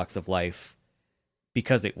building blocks of life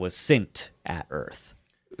because it was sent at Earth,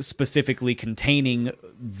 specifically containing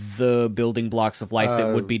the building blocks of life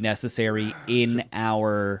that would be necessary in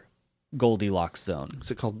our Goldilocks zone.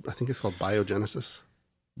 Is it called? I think it's called biogenesis.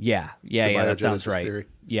 Yeah, that sounds biogenesis right. theory.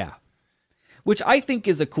 Yeah. Which I think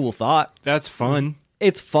is a cool thought. That's fun.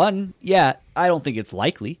 It's fun. Yeah, I don't think it's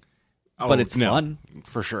likely, but it's fun.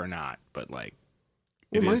 For sure not, but like,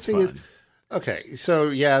 Well, it my is thing fun. Okay, so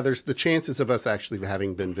yeah, there's the chances of us actually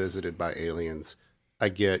having been visited by aliens. I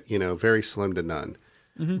get, very slim to none.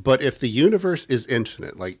 Mm-hmm. But if the universe is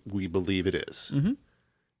infinite, like we believe it is,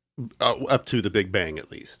 up to the Big Bang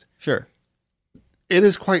at least, Sure. it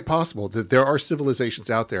is quite possible that there are civilizations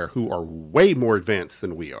out there who are way more advanced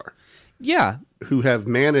than we are, Yeah. who have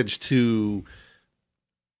managed to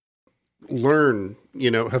learn,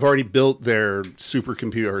 have already built their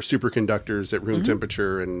supercomputer or superconductors at room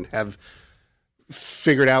temperature and have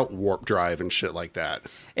figured out warp drive and shit like that.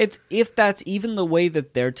 It's if that's even the way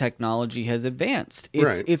that their technology has advanced.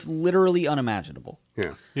 It's literally unimaginable.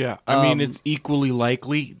 Yeah. Yeah, I mean, it's equally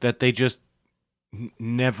likely that they just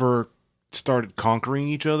never started conquering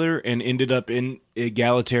each other and ended up in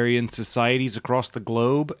egalitarian societies across the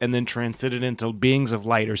globe and then transcended into beings of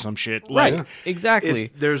light or some shit. Like, Right. Exactly.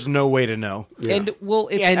 there's no way to know. Yeah. And well,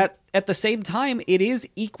 at the same time, it is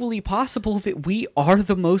equally possible that we are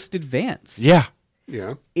the most advanced. Yeah.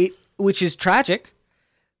 Yeah. Which is tragic.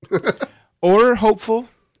 Or hopeful.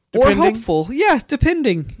 Or Depending. hopeful. Yeah,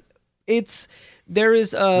 depending. We'll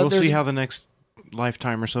see how the next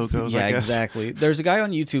lifetime or so goes, Yeah, I guess. exactly. There's a guy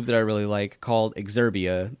on YouTube that I really like called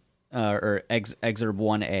Exurbia, or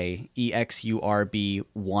Exurb1A,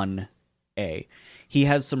 EXURB1A. He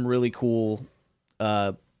has some really cool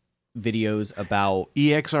videos about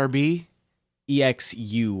EXRB?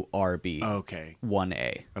 EXURB Okay.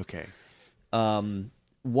 1A. Okay.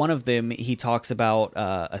 One of them, he talks about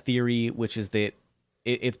a theory, which is that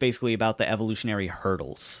it's basically about the evolutionary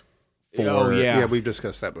hurdles. Yeah, we've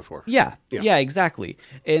discussed that before. Yeah, exactly.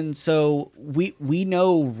 And so we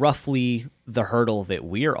know roughly the hurdle that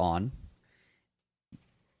we're on,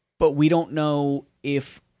 but we don't know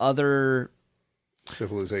if other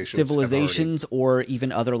civilizations or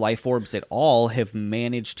even other life forms at all have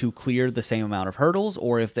managed to clear the same amount of hurdles,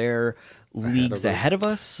 or if they're leagues ahead of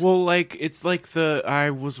us. Well, it's like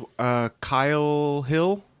Kyle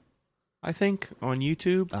Hill, I think, on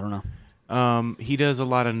YouTube. I don't know. He does a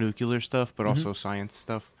lot of nuclear stuff, but also science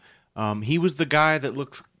stuff. He was the guy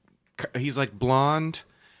that he's like blonde,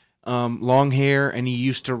 long hair, and he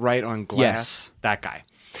used to write on glass. Yes. That guy.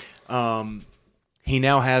 He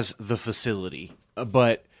now has the facility,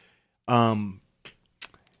 but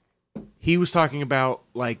he was talking about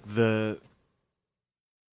like the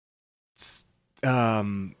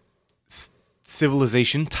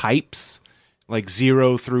civilization types, like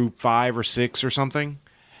 0 through 5 or 6 or something.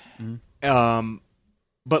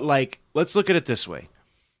 But like, let's look at it this way.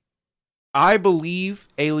 I believe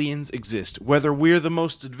aliens exist, whether we're the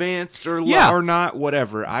most advanced or not,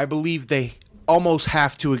 whatever. I believe they almost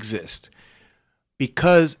have to exist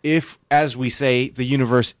because if, as we say, the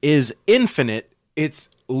universe is infinite, it's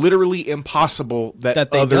literally impossible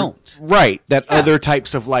that they don't. Right, that other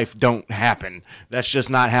types of life don't happen. That's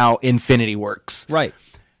just not how infinity works. Right.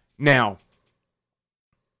 Now,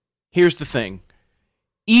 here's the thing.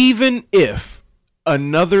 Even if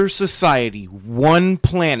another society, one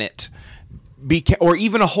planet, or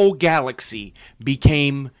even a whole galaxy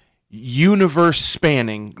became universe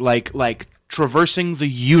spanning, like traversing the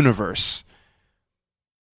universe,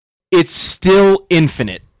 it's still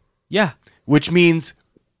infinite. Yeah. Which means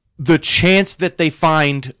the chance that they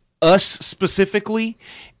find us specifically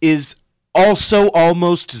is also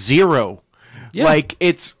almost 0. Yeah. Like,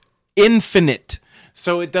 it's infinite.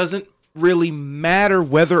 So it doesn't really matter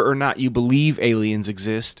whether or not you believe aliens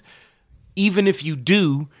exist. Even if you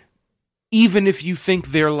do, even if you think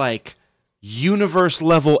they're like universe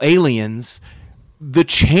level aliens, the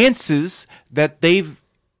chances that they've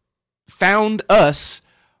found us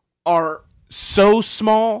are so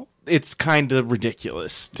small, it's kind of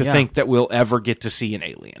ridiculous to think that we'll ever get to see an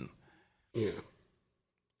alien. Yeah.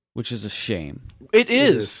 Which is a shame. It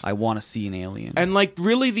is. I want to see an alien. And like,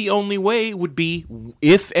 really the only way would be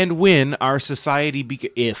if and when our society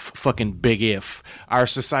our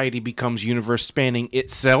society becomes universe spanning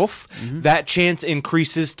itself, that chance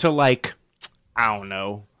increases to like, I don't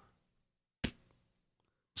know,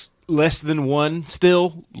 less than 1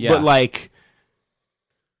 still, Yeah. but like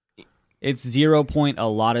It's 0. A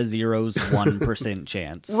lot of zeros, 1%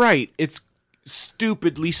 chance. right, it's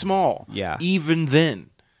stupidly small. Yeah. Even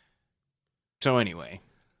then. So anyway,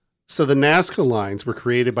 So the Nazca Lines were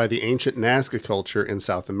created by the ancient Nazca culture in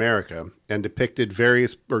South America and depict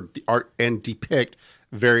various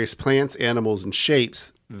plants, animals, and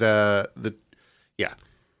shapes. The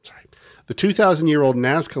 2,000-year-old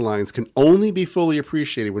Nazca Lines can only be fully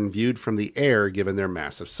appreciated when viewed from the air, given their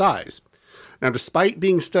massive size. Now, despite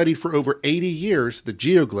being studied for over 80 years, the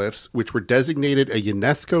geoglyphs, which were designated a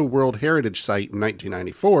UNESCO World Heritage Site in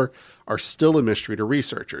 1994, are still a mystery to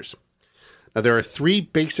researchers. Now, there are 3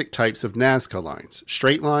 basic types of Nazca lines: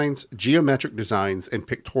 straight lines, geometric designs, and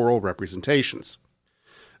pictorial representations.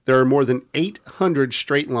 There are more than 800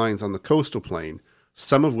 straight lines on the coastal plain,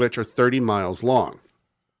 some of which are 30 miles long.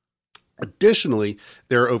 Additionally,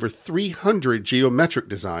 there are over 300 geometric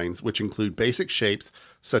designs, which include basic shapes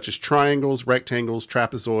such as triangles, rectangles,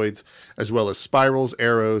 trapezoids, as well as spirals,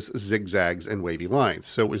 arrows, zigzags, and wavy lines.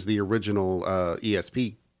 So it was the original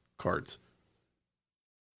ESP cards.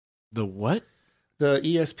 the what? The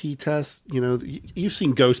ESP test, you've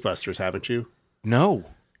seen Ghostbusters, haven't you? No.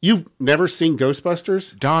 You've never seen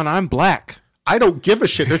Ghostbusters? Don, I'm black. I don't give a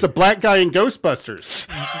shit. There's a black guy in Ghostbusters.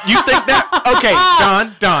 You think that? Okay,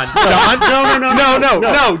 Don.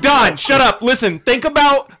 No, Don, shut up. Listen, think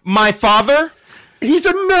about my father. He's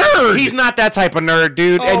a nerd. He's not that type of nerd,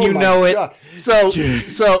 dude, and you my know it. God.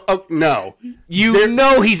 No. You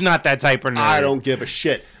know he's not that type of nerd. I don't give a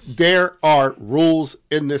shit. There are rules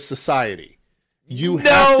in this society. You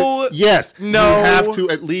No. You have to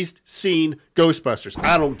at least seen Ghostbusters.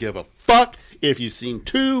 I don't give a fuck if you've seen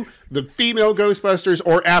 2, the female Ghostbusters,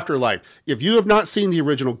 or Afterlife. If you have not seen the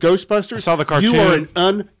original Ghostbusters, I saw the cartoon. You are an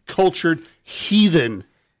uncultured heathen.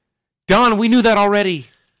 Don, we knew that already.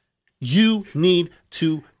 You need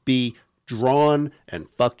to be drawn and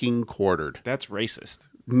fucking quartered. That's racist.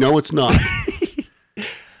 No, it's not.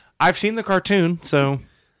 I've seen the cartoon, so...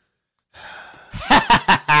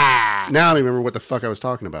 Now I don't remember what the fuck I was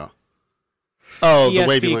talking about. Oh, the ESP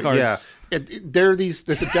wavy line. cards. Yeah. There's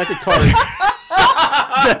a deck of cards.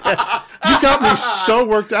 You got me so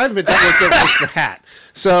worked. I haven't been that worked over the hat.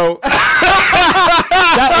 So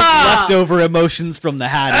That was leftover emotions from the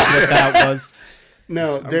hat is what that was.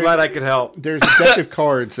 no, I'm glad I could help. there's a deck of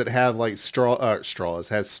cards that have like straws,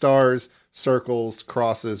 has stars, circles,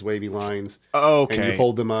 crosses, wavy lines. Okay. And you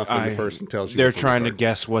hold them up and the person tells you. They're what's on the trying to card.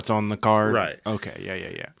 guess what's on the card. Right.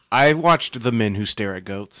 Okay, yeah. I watched The Men Who Stare at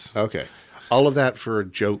Goats. Okay. All of that for a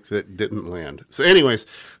joke that didn't land. So anyways,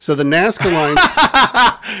 the Nazca Lines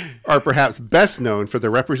are perhaps best known for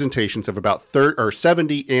their representations of about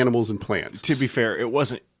 70 animals and plants. To be fair, it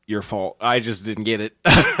wasn't your fault. I just didn't get it.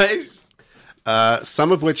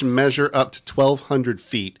 Some of which measure up to 1,200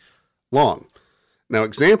 feet long. Now,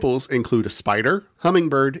 examples include a spider,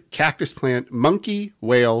 hummingbird, cactus plant, monkey,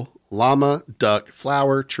 whale, llama, duck,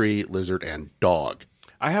 flower, tree, lizard, and dog.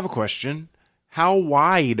 I have a question. How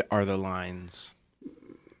wide are the lines?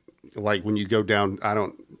 Like when you go down,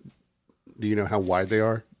 do you know how wide they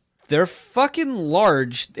are? They're fucking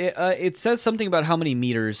large. It says something about how many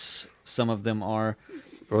meters some of them are.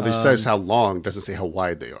 Well, it says how long, doesn't say how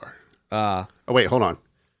wide they are. Oh, wait, hold on.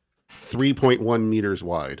 3.1 meters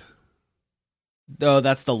wide. Oh,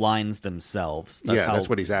 that's the lines themselves. That's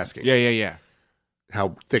what he's asking. Yeah.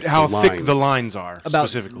 How thick The lines are, about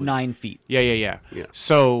specifically. 9 feet. Yeah. Yeah.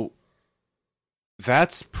 So,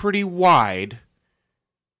 that's pretty wide.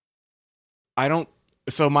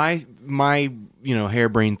 So my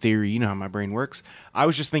harebrained theory, you know how my brain works. I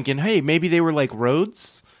was just thinking, hey, maybe they were like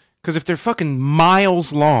roads, because if they're fucking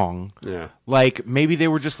miles long, Yeah. like maybe they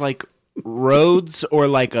were just like roads or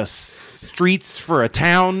like a streets for a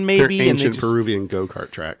town, maybe. They're and they ancient just- Peruvian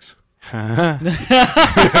go-kart tracks.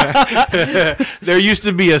 There used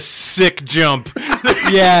to be a sick jump.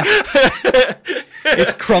 Yeah.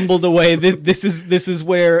 It's crumbled away. This is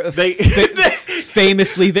where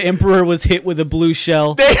famously the emperor was hit with a blue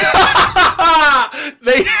shell.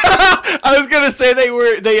 I was gonna say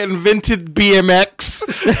they invented BMX.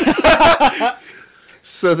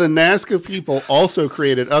 So the Nazca people also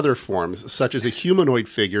created other forms, such as a humanoid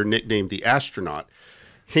figure nicknamed the astronaut,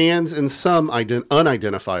 hands, and some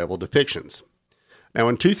unidentifiable depictions. Now,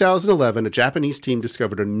 in 2011, a Japanese team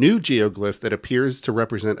discovered a new geoglyph that appears to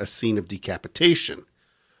represent a scene of decapitation,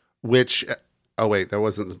 which... Oh, wait, that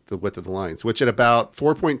wasn't the width of the lines, which at about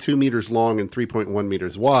 4.2 meters long and 3.1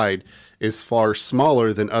 meters wide is far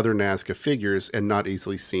smaller than other Nazca figures and not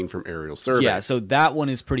easily seen from aerial surveys. Yeah, so that one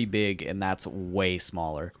is pretty big, and that's way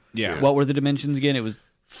smaller. Yeah. What were the dimensions again? It was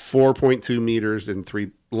 4.2 meters and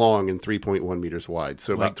long and 3.1 meters wide.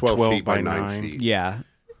 So Like about 12 12 feet by by 9 9. feet. Yeah.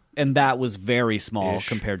 And that was very small Ish.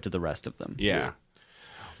 compared to the rest of them. Yeah.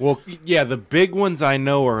 Well, yeah, the big ones I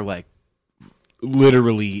know are like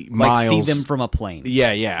literally Like miles. see them from a plane.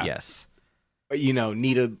 Yeah, yeah. Yes. You know,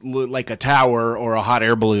 need like a tower or a hot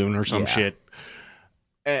air balloon or some Yeah. shit.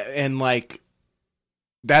 And like,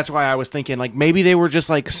 that's why I was thinking like maybe they were just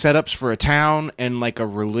like setups for a town and like a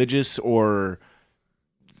religious or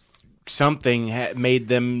something made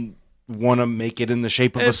them want to make it in the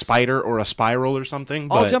shape of a spider or a spiral or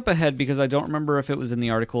something. I'll But jump ahead because I don't remember if it was in the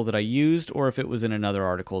article that I used or if it was in another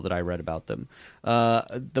article that I read about them.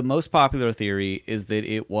 The most popular theory is that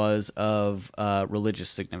it was of religious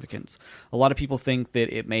significance. A lot of people think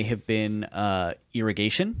that it may have been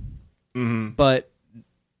irrigation, but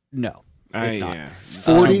no, it's not. yeah.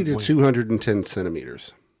 40 to 210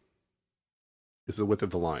 centimeters is the width of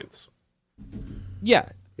the lines. Yeah,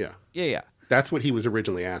 Yeah. yeah. That's what he was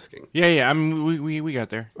originally asking. Yeah. I mean, we got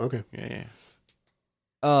there. Okay. Yeah.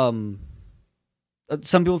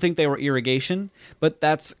 Some people think they were irrigation, but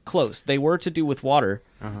that's close. They were to do with water,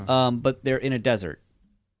 but they're in a desert.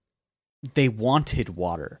 They wanted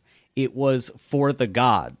water. It was for the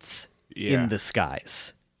gods in the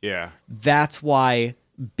skies. Yeah. That's why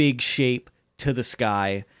big shape to the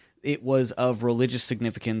sky. It was of religious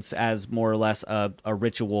significance as more or less a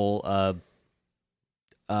ritual,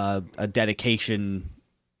 a dedication.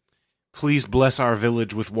 Please bless our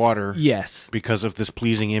village with water. Yes. Because of this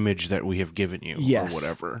pleasing image that we have given you. Yes. Or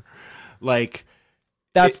whatever. Like,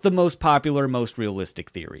 That's the most popular, most realistic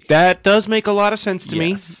theory. that does make a lot of sense to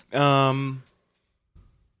Yes. me.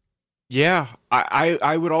 Yeah.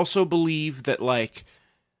 I would also believe that, like,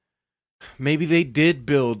 maybe they did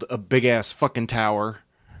build a big ass fucking tower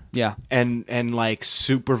Yeah. and like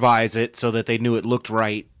supervise it so that they knew it looked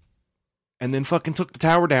right. And then fucking took the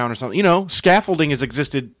tower down or something. You know, scaffolding has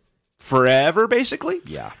existed forever, basically.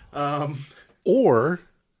 Yeah. Or,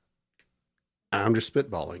 I'm just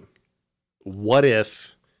spitballing. What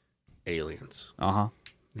if aliens? Uh-huh.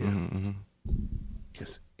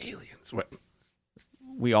 Yes, aliens. What?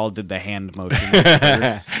 We all did the hand motion.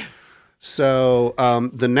 So,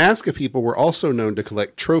 the Nazca people were also known to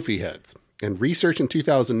collect trophy heads. And research in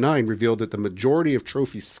 2009 revealed that the majority of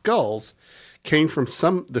trophy skulls came from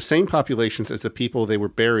the same populations as the people they were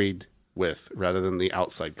buried with, rather than the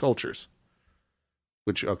outside cultures.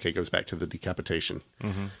 Which, okay, goes back to the decapitation.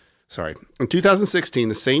 Sorry. In 2016,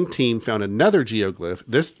 the same team found another geoglyph,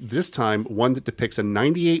 this time one that depicts a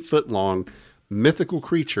 98-foot-long mythical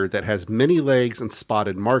creature that has many legs and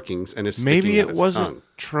spotted markings and is sticking Maybe out it its wasn't tongue.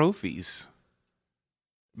 trophies.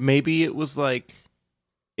 Maybe it was like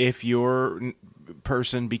if your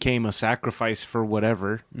person became a sacrifice for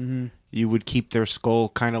whatever, you would keep their skull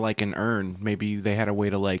kind of like an urn. Maybe they had a way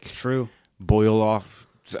to like True. boil off.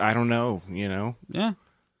 I don't know. You know. Yeah.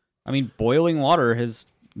 I mean, boiling water has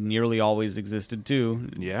nearly always existed too.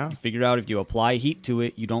 Yeah. You figured out if you apply heat to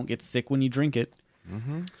it, you don't get sick when you drink it.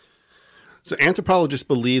 So anthropologists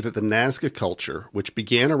believe that the Nazca culture, which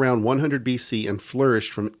began around 100 BC and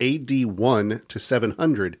flourished from AD 1 to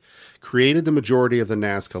 700, created the majority of the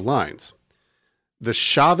Nazca Lines. The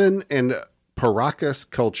Chauvin and Paracas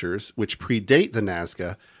cultures, which predate the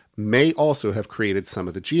Nazca, may also have created some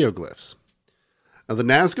of the geoglyphs. Now, the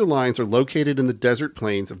Nazca Lines are located in the desert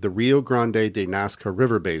plains of the Rio Grande de Nazca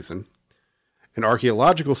River Basin, an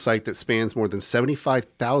archaeological site that spans more than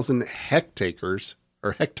 75,000 hectares,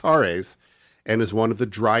 and is one of the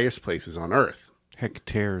driest places on Earth.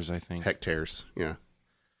 Hectares, I think. Hectares, yeah.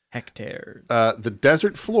 Hectares. The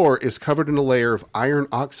desert floor is covered in a layer of iron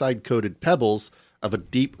oxide-coated pebbles of a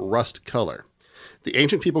deep rust color. The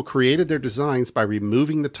ancient people created their designs by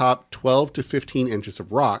removing the top 12 to 15 inches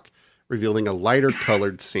of rock, revealing a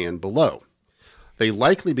lighter-colored sand below. They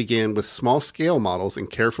likely began with small-scale models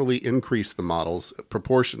and carefully increased the models'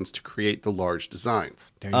 proportions to create the large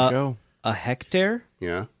designs. There you go. A hectare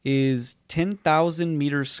Yeah? is 10,000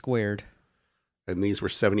 meters squared. And these were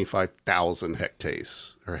 75,000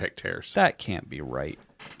 hectares. That can't be right.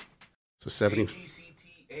 So 70... Hectares.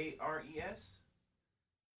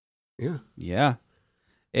 Yeah. Yeah.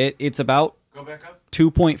 It's about Go back up.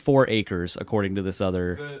 2.4 acres, according to this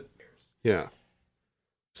other. Yeah.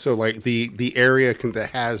 So, like, the area that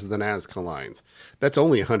has the Nazca Lines, that's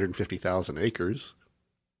only 150,000 acres,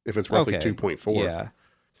 if it's roughly Okay. 2.4. Yeah.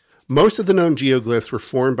 Most of the known geoglyphs were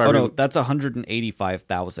formed by... Oh, no, that's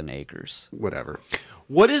 185,000 acres. Whatever.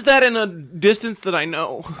 What is that in a distance that I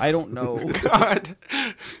know? I don't know. God.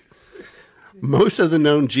 Most of the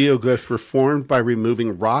known geoglyphs were formed by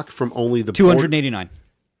removing rock from only the... 289.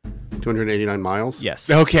 289 miles? Yes.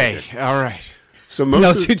 Okay. All right. So most No,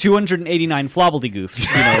 of, 289 flobbledy-goofs,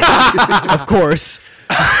 you know, of course.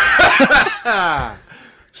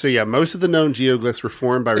 So yeah, most of the known geoglyphs were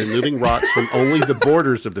formed by removing rocks from only the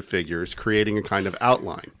borders of the figures, creating a kind of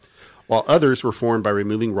outline, while others were formed by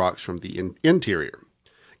removing rocks from the interior.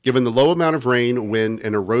 Given the low amount of rain, wind,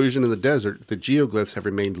 and erosion in the desert, the geoglyphs have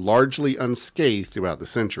remained largely unscathed throughout the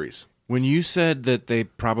centuries. When you said that they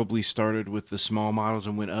probably started with the small models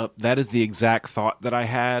and went up, that is the exact thought that I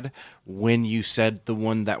had when you said the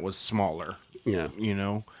one that was smaller. Yeah. You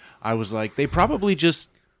know, I was like, they probably just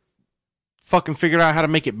fucking figured out how to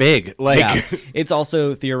make it big. Like, Yeah. It's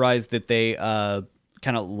also theorized that they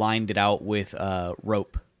kind of lined it out with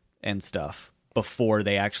rope and stuff before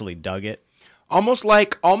they actually dug it. almost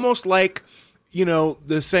like, you know,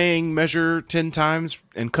 the saying measure 10 times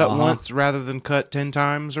and cut once rather than cut 10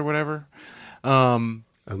 times or whatever.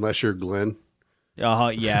 Unless you're Glenn,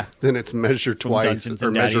 Yeah. then it's measure twice Dungeons or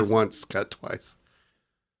and Daddies. measure once, cut twice.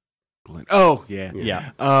 Oh, yeah.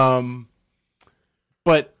 Yeah.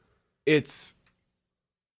 But it's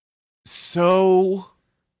so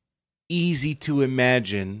easy to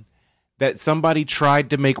imagine that somebody tried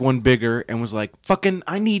to make one bigger and was like, fucking,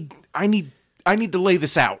 I need to lay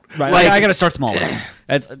this out. Right. Like, I got to start smaller.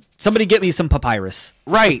 Somebody get me some papyrus.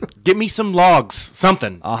 right. Give me some logs,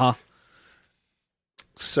 something.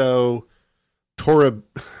 So, Toribio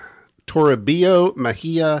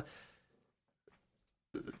Mejia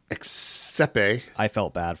Exepe, I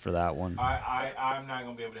felt bad for that one. I'm not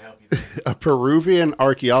going to be able to help you. a Peruvian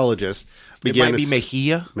archaeologist, It might be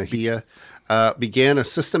Mejia. began a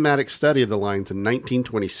systematic study of the lines in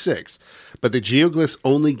 1926, but the geoglyphs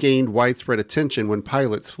only gained widespread attention when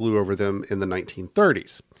pilots flew over them in the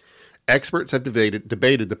 1930s. Experts have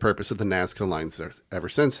debated the purpose of the Nazca Lines ever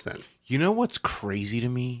since then. You know what's crazy to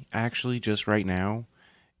me, actually, just right now,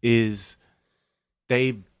 is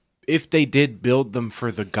if they did build them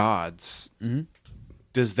for the gods,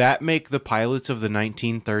 does that make the pilots of the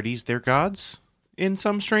 1930s their gods in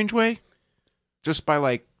some strange way? Just by,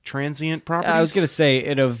 like, transient properties? I was going to say,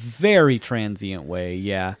 in a very transient way,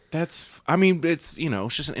 yeah. I mean, it's, you know,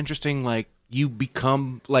 it's just an interesting, like, you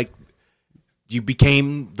became the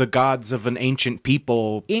gods of an ancient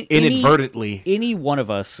people inadvertently. Any one of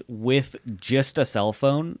us with just a cell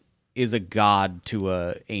phone is a god to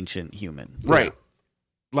a ancient human. Right. Yeah.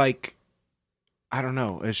 Like, I don't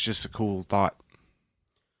know. It's just a cool thought.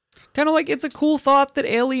 Kind of like it's a cool thought that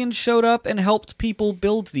aliens showed up and helped people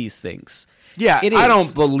build these things. Yeah, It I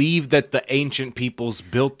is. don't believe that the ancient peoples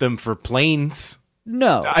built them for planes.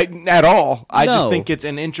 No. At all. I just No. think it's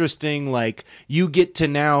an interesting, like, you get to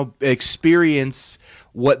now experience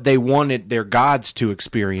what they wanted their gods to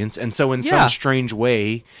experience. And so in Yeah. some strange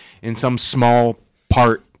way, in some small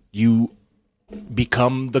part, you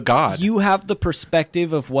become the god. You have the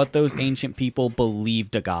perspective of what those ancient people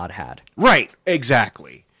believed a god had. Right,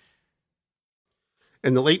 exactly.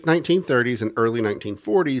 In the late 1930s and early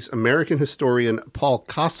 1940s, American historian Paul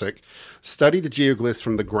Cossack studied the geoglyphs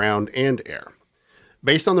from the ground and air.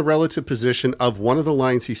 Based on the relative position of one of the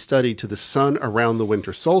lines he studied to the sun around the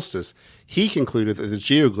winter solstice, he concluded that the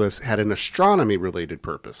geoglyphs had an astronomy-related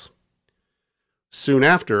purpose. Soon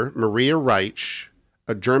after, Maria Reich,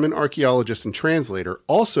 a German archaeologist and translator,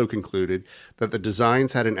 also concluded that the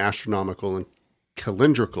designs had an astronomical and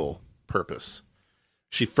calendrical purpose.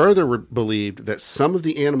 She further believed that some of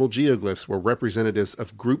the animal geoglyphs were representatives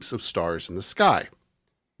of groups of stars in the sky,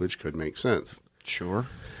 which could make sense. Sure.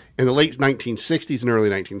 In the late 1960s and early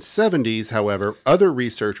 1970s, however, other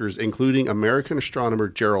researchers, including American astronomer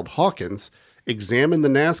Gerald Hawkins, examined the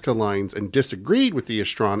Nazca Lines and disagreed with the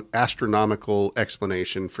astronomical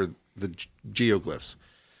explanation for the geoglyphs.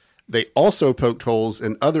 They also poked holes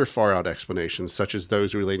in other far-out explanations, such as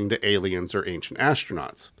those relating to aliens or ancient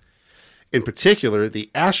astronauts. In particular, the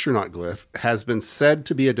astronaut glyph has been said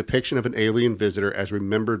to be a depiction of an alien visitor as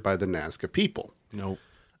remembered by the Nazca people. Nope.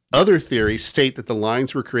 Other theories state that the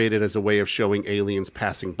lines were created as a way of showing aliens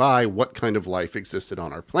passing by what kind of life existed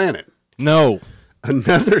on our planet. No.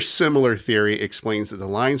 Another similar theory explains that the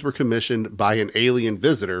lines were commissioned by an alien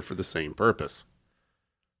visitor for the same purpose.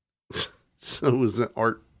 So it was an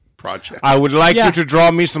art project. I would like Yeah. you to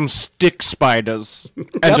draw me some stick spiders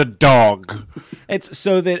and a dog. It's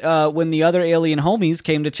so that when the other alien homies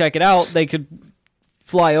came to check it out, they could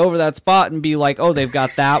fly over that spot and be like, "Oh, they've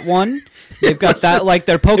got that one. They've got that like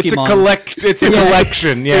their Pokemon." It's a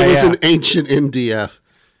collection. Yeah, it was yeah. an ancient NDF.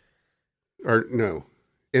 Or no,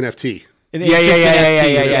 NFT. An Yeah, ancient yeah,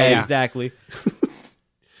 NFT, yeah. Exactly.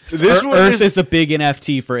 This one Earth is a big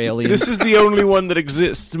NFT for aliens. This is the only one that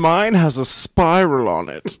exists. Mine has a spiral on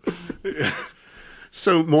it.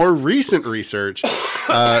 So more recent research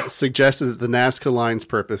suggested that the Nazca Lines'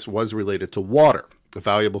 purpose was related to water, a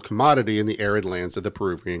valuable commodity in the arid lands of the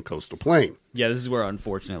Peruvian coastal plain. Yeah, this is where,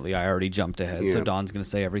 unfortunately, I already jumped ahead. So Don's going to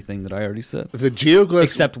say everything that I already said. The geoglyphs...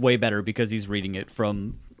 Except way better because he's reading it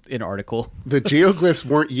from an article. The geoglyphs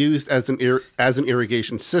weren't used as an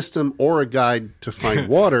irrigation system or a guide to find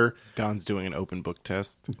water. Don's doing an open book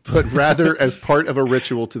test. But rather as part of a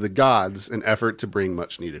ritual to the gods, an effort to bring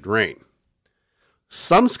much-needed rain.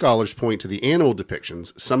 Some scholars point to the animal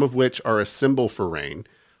depictions, some of which are a symbol for rain,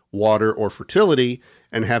 water, or fertility,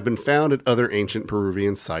 and have been found at other ancient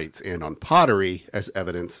Peruvian sites and on pottery as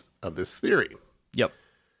evidence of this theory. Yep.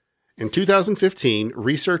 In 2015,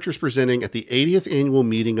 researchers presenting at the 80th annual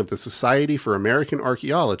meeting of the Society for American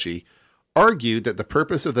Archaeology argued that the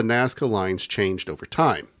purpose of the Nazca Lines changed over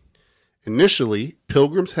time. Initially,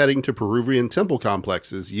 pilgrims heading to Peruvian temple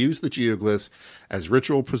complexes used the geoglyphs as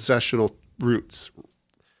ritual processional routes.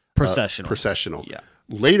 Processional. Yeah.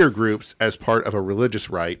 Later groups, as part of a religious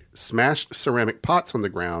rite, smashed ceramic pots on the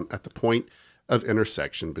ground at the point of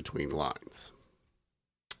intersection between lines.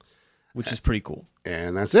 Which is pretty cool.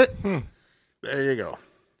 And that's it. There you go.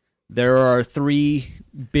 There are 3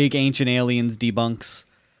 big ancient aliens debunks.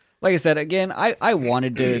 Like I said, again, I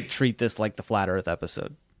wanted to treat this like the Flat Earth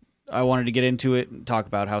episode. I wanted to get into it and talk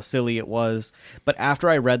about how silly it was. But after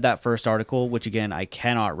I read that first article, which again, I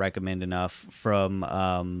cannot recommend enough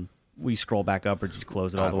from... we scroll back up or just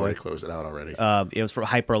close it all the way? I've closed it out already. It was from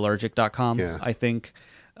hyperallergic.com, I think.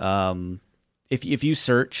 If you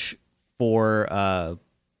search for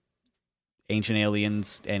ancient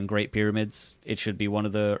aliens and Great Pyramids, it should be one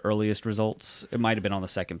of the earliest results. It might have been on the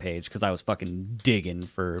second page because I was fucking digging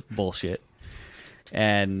for bullshit.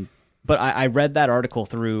 But I read that article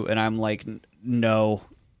through and I'm like, no.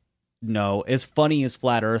 As funny as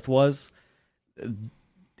Flat Earth was,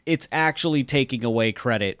 it's actually taking away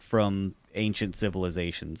credit from ancient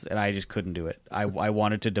civilizations, and I just couldn't do it. I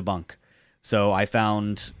wanted to debunk. So I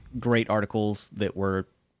found great articles that were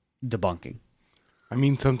debunking. I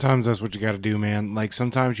mean, sometimes that's what you got to do, man. Like,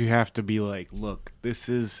 sometimes you have to be like, look, this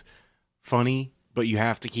is funny, but you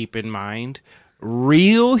have to keep in mind,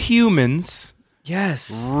 real humans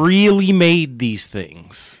really made these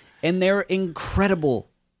things. And they're incredible.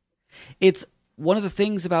 It's one of the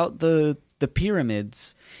things about the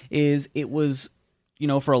pyramids is it was,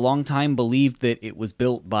 for a long time believed that it was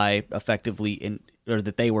built by or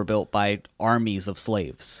that they were built by armies of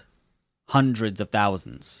slaves, hundreds of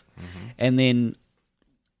thousands. Mm-hmm. And then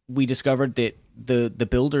we discovered that the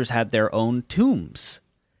builders had their own tombs.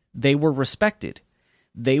 They were respected.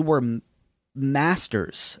 They were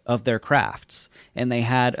masters of their crafts, and they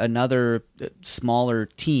had another smaller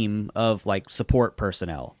team of support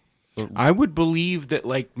personnel. I would believe that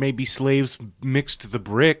maybe slaves mixed the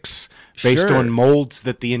bricks based on molds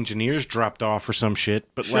that the engineers dropped off or some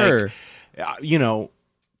shit. But to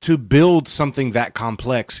build something that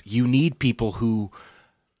complex, you need people who,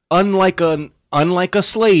 unlike a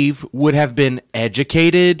slave, would have been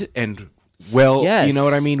educated and well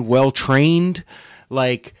trained.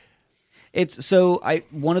 It's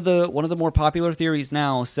one of the more popular theories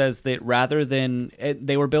now says that rather than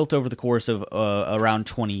they were built over the course of around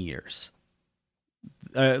 20 years,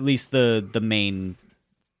 at least the main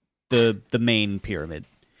pyramid,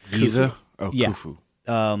 Giza, Khufu.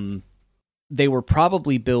 Khufu. They were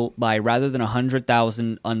probably built by, rather than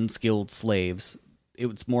 100,000 unskilled slaves,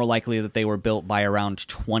 it's more likely that they were built by around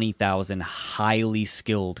 20,000 highly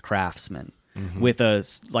skilled craftsmen. Mm-hmm. With a,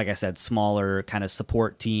 like I said, smaller kind of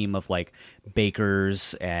support team of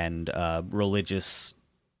bakers and religious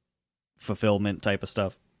fulfillment type of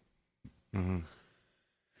stuff. Mm-hmm.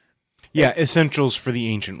 Yeah, essentials for the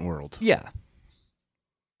ancient world. Yeah.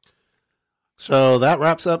 So that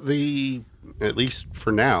wraps up at least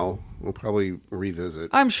for now, we'll probably revisit.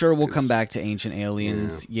 I'm sure we'll come back to Ancient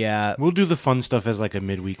Aliens. Yeah. We'll do the fun stuff as a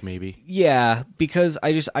midweek maybe. Yeah, because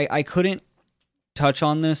I couldn't touch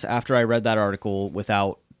on this after I read that article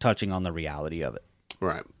without touching on the reality of it.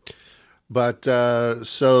 Right. But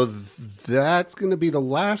so that's going to be the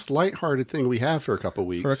last lighthearted thing we have for a couple of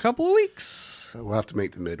weeks. For a couple of weeks. We'll have to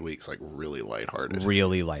make the midweeks really lighthearted.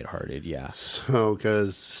 Really lighthearted, yeah. So,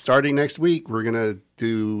 because starting next week, we're going to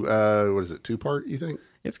do, 2-part, you think?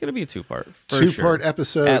 It's going to be a 2-part. Two-part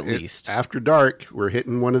episode. At least. After dark, we're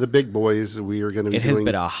hitting one of the big boys. We are going to be has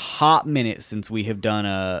been a hot minute since we have done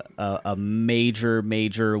a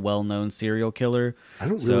major, well-known serial killer. I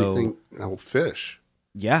don't really think, Fish.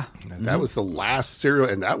 Yeah. That was the last serial,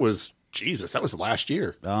 and that was last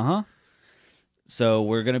year. Uh-huh. So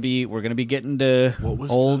we're gonna be getting to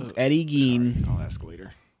old Eddie Gein. Sorry, I'll ask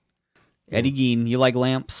later. Eddie Gein, you like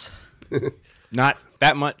lamps? Not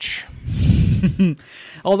that much.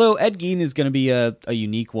 Although Ed Gein is going to be a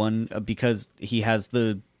unique one because he has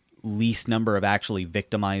the least number of actually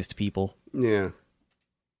victimized people. Yeah.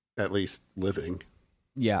 At least living.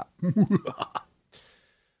 Yeah.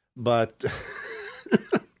 But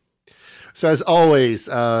so as always,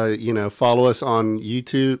 follow us on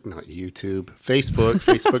Facebook,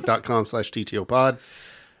 facebook.com/TTOpod.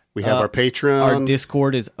 We have our Patreon. Our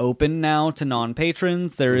Discord is open now to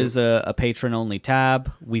non-patrons. There is a patron-only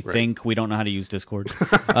tab. We don't know how to use Discord.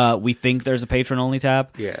 We think there's a patron-only tab.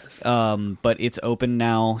 Yes. But it's open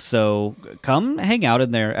now, so come hang out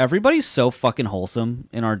in there. Everybody's so fucking wholesome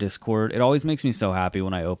in our Discord. It always makes me so happy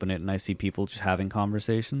when I open it and I see people just having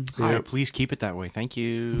conversations. All right, please keep it that way. Thank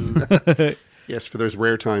you. Yes, for those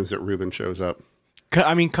rare times that Ruben shows up.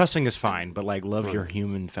 I mean, cussing is fine, but like, love your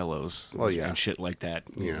human fellows and shit like that.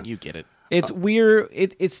 Yeah. You get it. It's weird.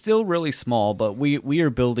 It's still really small, but we are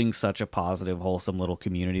building such a positive, wholesome little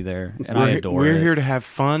community there, and I adore it. We're here to have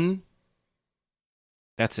fun.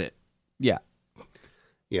 That's it. Yeah.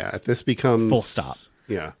 Yeah, if this becomes... Full stop.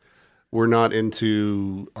 Yeah. We're not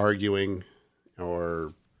into arguing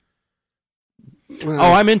or...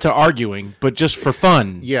 Well, I'm into arguing, but just for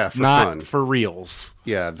fun. Yeah, for not fun. For reals.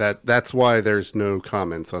 Yeah, that's why there's no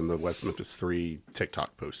comments on the West Memphis 3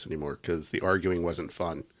 TikTok posts anymore, because the arguing wasn't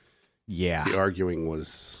fun. Yeah. The arguing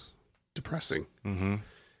was depressing. Mm-hmm.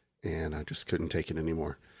 And I just couldn't take it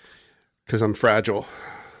anymore. Because I'm fragile.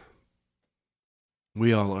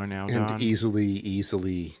 We all are now, Don. And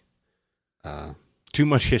easily... too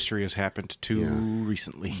much history has happened too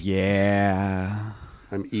recently. Yeah.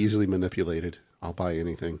 I'm easily manipulated. I'll buy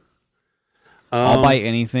anything. I'll buy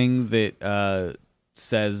anything that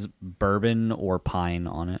says bourbon or pine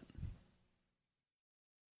on it.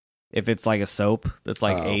 If it's like a soap that's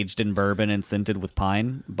like aged in bourbon and scented with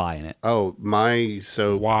pine, buying it. Oh,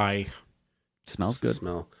 Why? Smells good.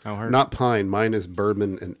 Smell. How hard? Not pine. Mine is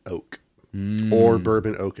bourbon and oak. Or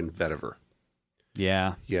bourbon, oak, and vetiver.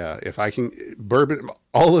 Yeah. Yeah. If I can... Bourbon...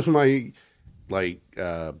 All of my... body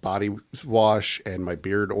wash and my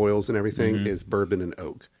beard oils and everything is bourbon and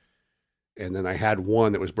oak. And then I had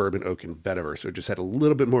one that was bourbon, oak, and vetiver. So it just had a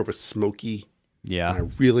little bit more of a smoky. Yeah. And I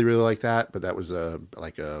really, really like that. But that was a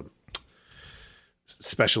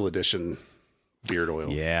special edition beard oil.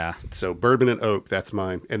 Yeah. So bourbon and oak, that's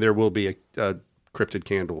mine. And there will be a cryptid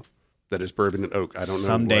candle that is bourbon and oak. I don't know.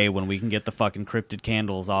 Someday when we can get the fucking cryptid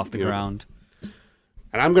candles off the ground.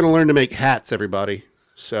 And I'm going to learn to make hats, everybody.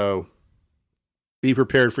 So... be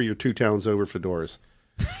prepared for your 2 towns over fedoras.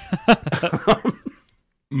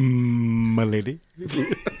 My lady.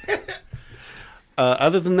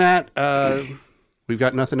 Other than that, we've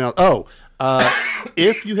got nothing else. Oh,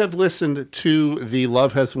 if you have listened to the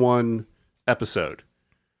Love Has Won episode,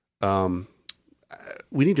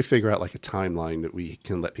 we need to figure out like a timeline that we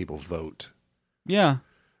can let people vote. Yeah.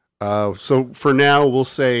 So for now,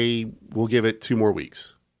 we'll give it 2 more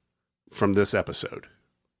weeks from this episode.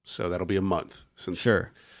 So that'll be a month.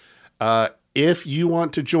 Sure. If you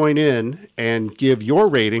want to join in and give your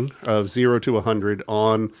rating of 0 to 100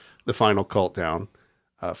 on the final cult down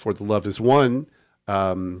for the Love Is One,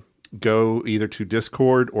 go either to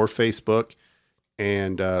Discord or Facebook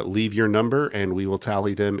and leave your number, and we will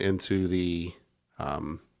tally them into the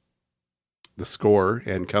score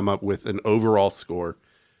and come up with an overall score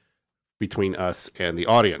between us and the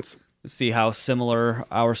audience. See how similar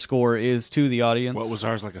our score is to the audience. What was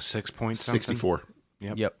ours, like a 6 point something? 64.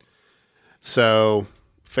 Yep. So,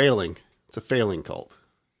 failing. It's a failing cult.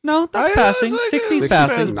 No, that's passing. 60's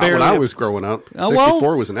passing. Not when I was growing up.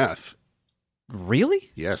 64 was an F. Really?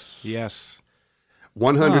 Yes. Yes.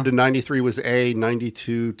 100 to 93 was A.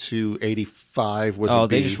 92 to 85 was a B. Oh,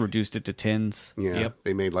 they just reduced it to 10s. Yeah, Yep.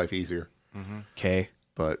 they made life easier. Okay.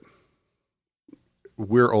 But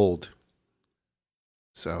we're old.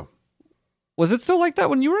 So... Was it still like that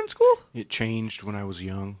when you were in school? It changed when I was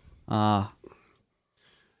young.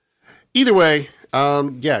 Either way,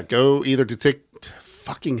 go either to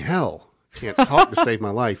fucking hell. Can't talk to save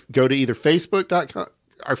my life. Go to either Facebook.com,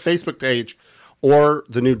 our Facebook page, or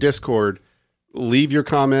the new Discord. Leave your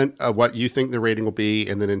comment of what you think the rating will be,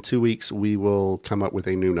 and then in 2 weeks we will come up with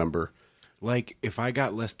a new number. Like, if I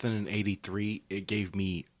got less than an 83, it gave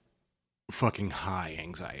me fucking high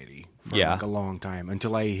anxiety for like a long time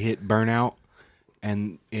until I hit burnout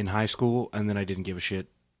and in high school, and then I didn't give a shit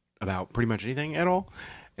about pretty much anything at all.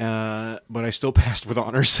 But I still passed with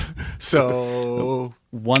honors. So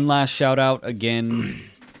one last shout out again.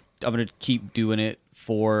 I'm gonna keep doing it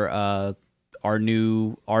for our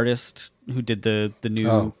new artist who did the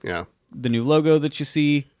new logo that you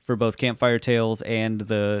see for both Campfire Tales and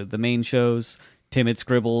the main shows. Timid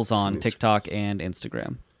Scribbles on TikTok and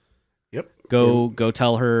Instagram. Yep. Go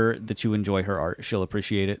tell her that you enjoy her art. She'll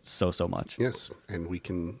appreciate it so much. Yes, and we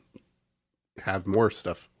can have more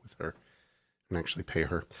stuff with her and actually pay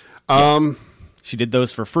her. She did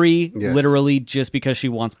those for free, Yes. literally just because she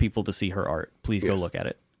wants people to see her art. Please go Yes. look at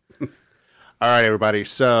it. All right, everybody.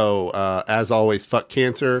 So, as always, fuck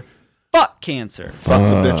cancer. Fuck cancer. Fuck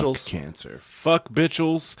the bitches. Cancer. Fuck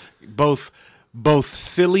bitches. Both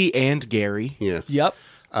silly and Gary. Yes. Yep.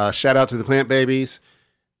 Shout out to the plant babies.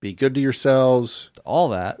 Be good to yourselves. All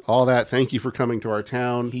that. All that. Thank you for coming to our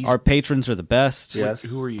town. Our patrons are the best. Yes.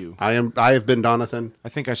 Who are you? I have been Donathan. I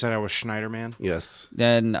think I said I was Schneiderman. Yes.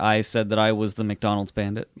 Then I said that I was the McDonald's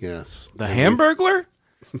bandit. Yes. The Hamburglar?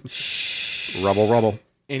 Rubble.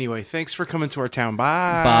 Anyway, thanks for coming to our town.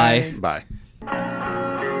 Bye. Bye. Bye.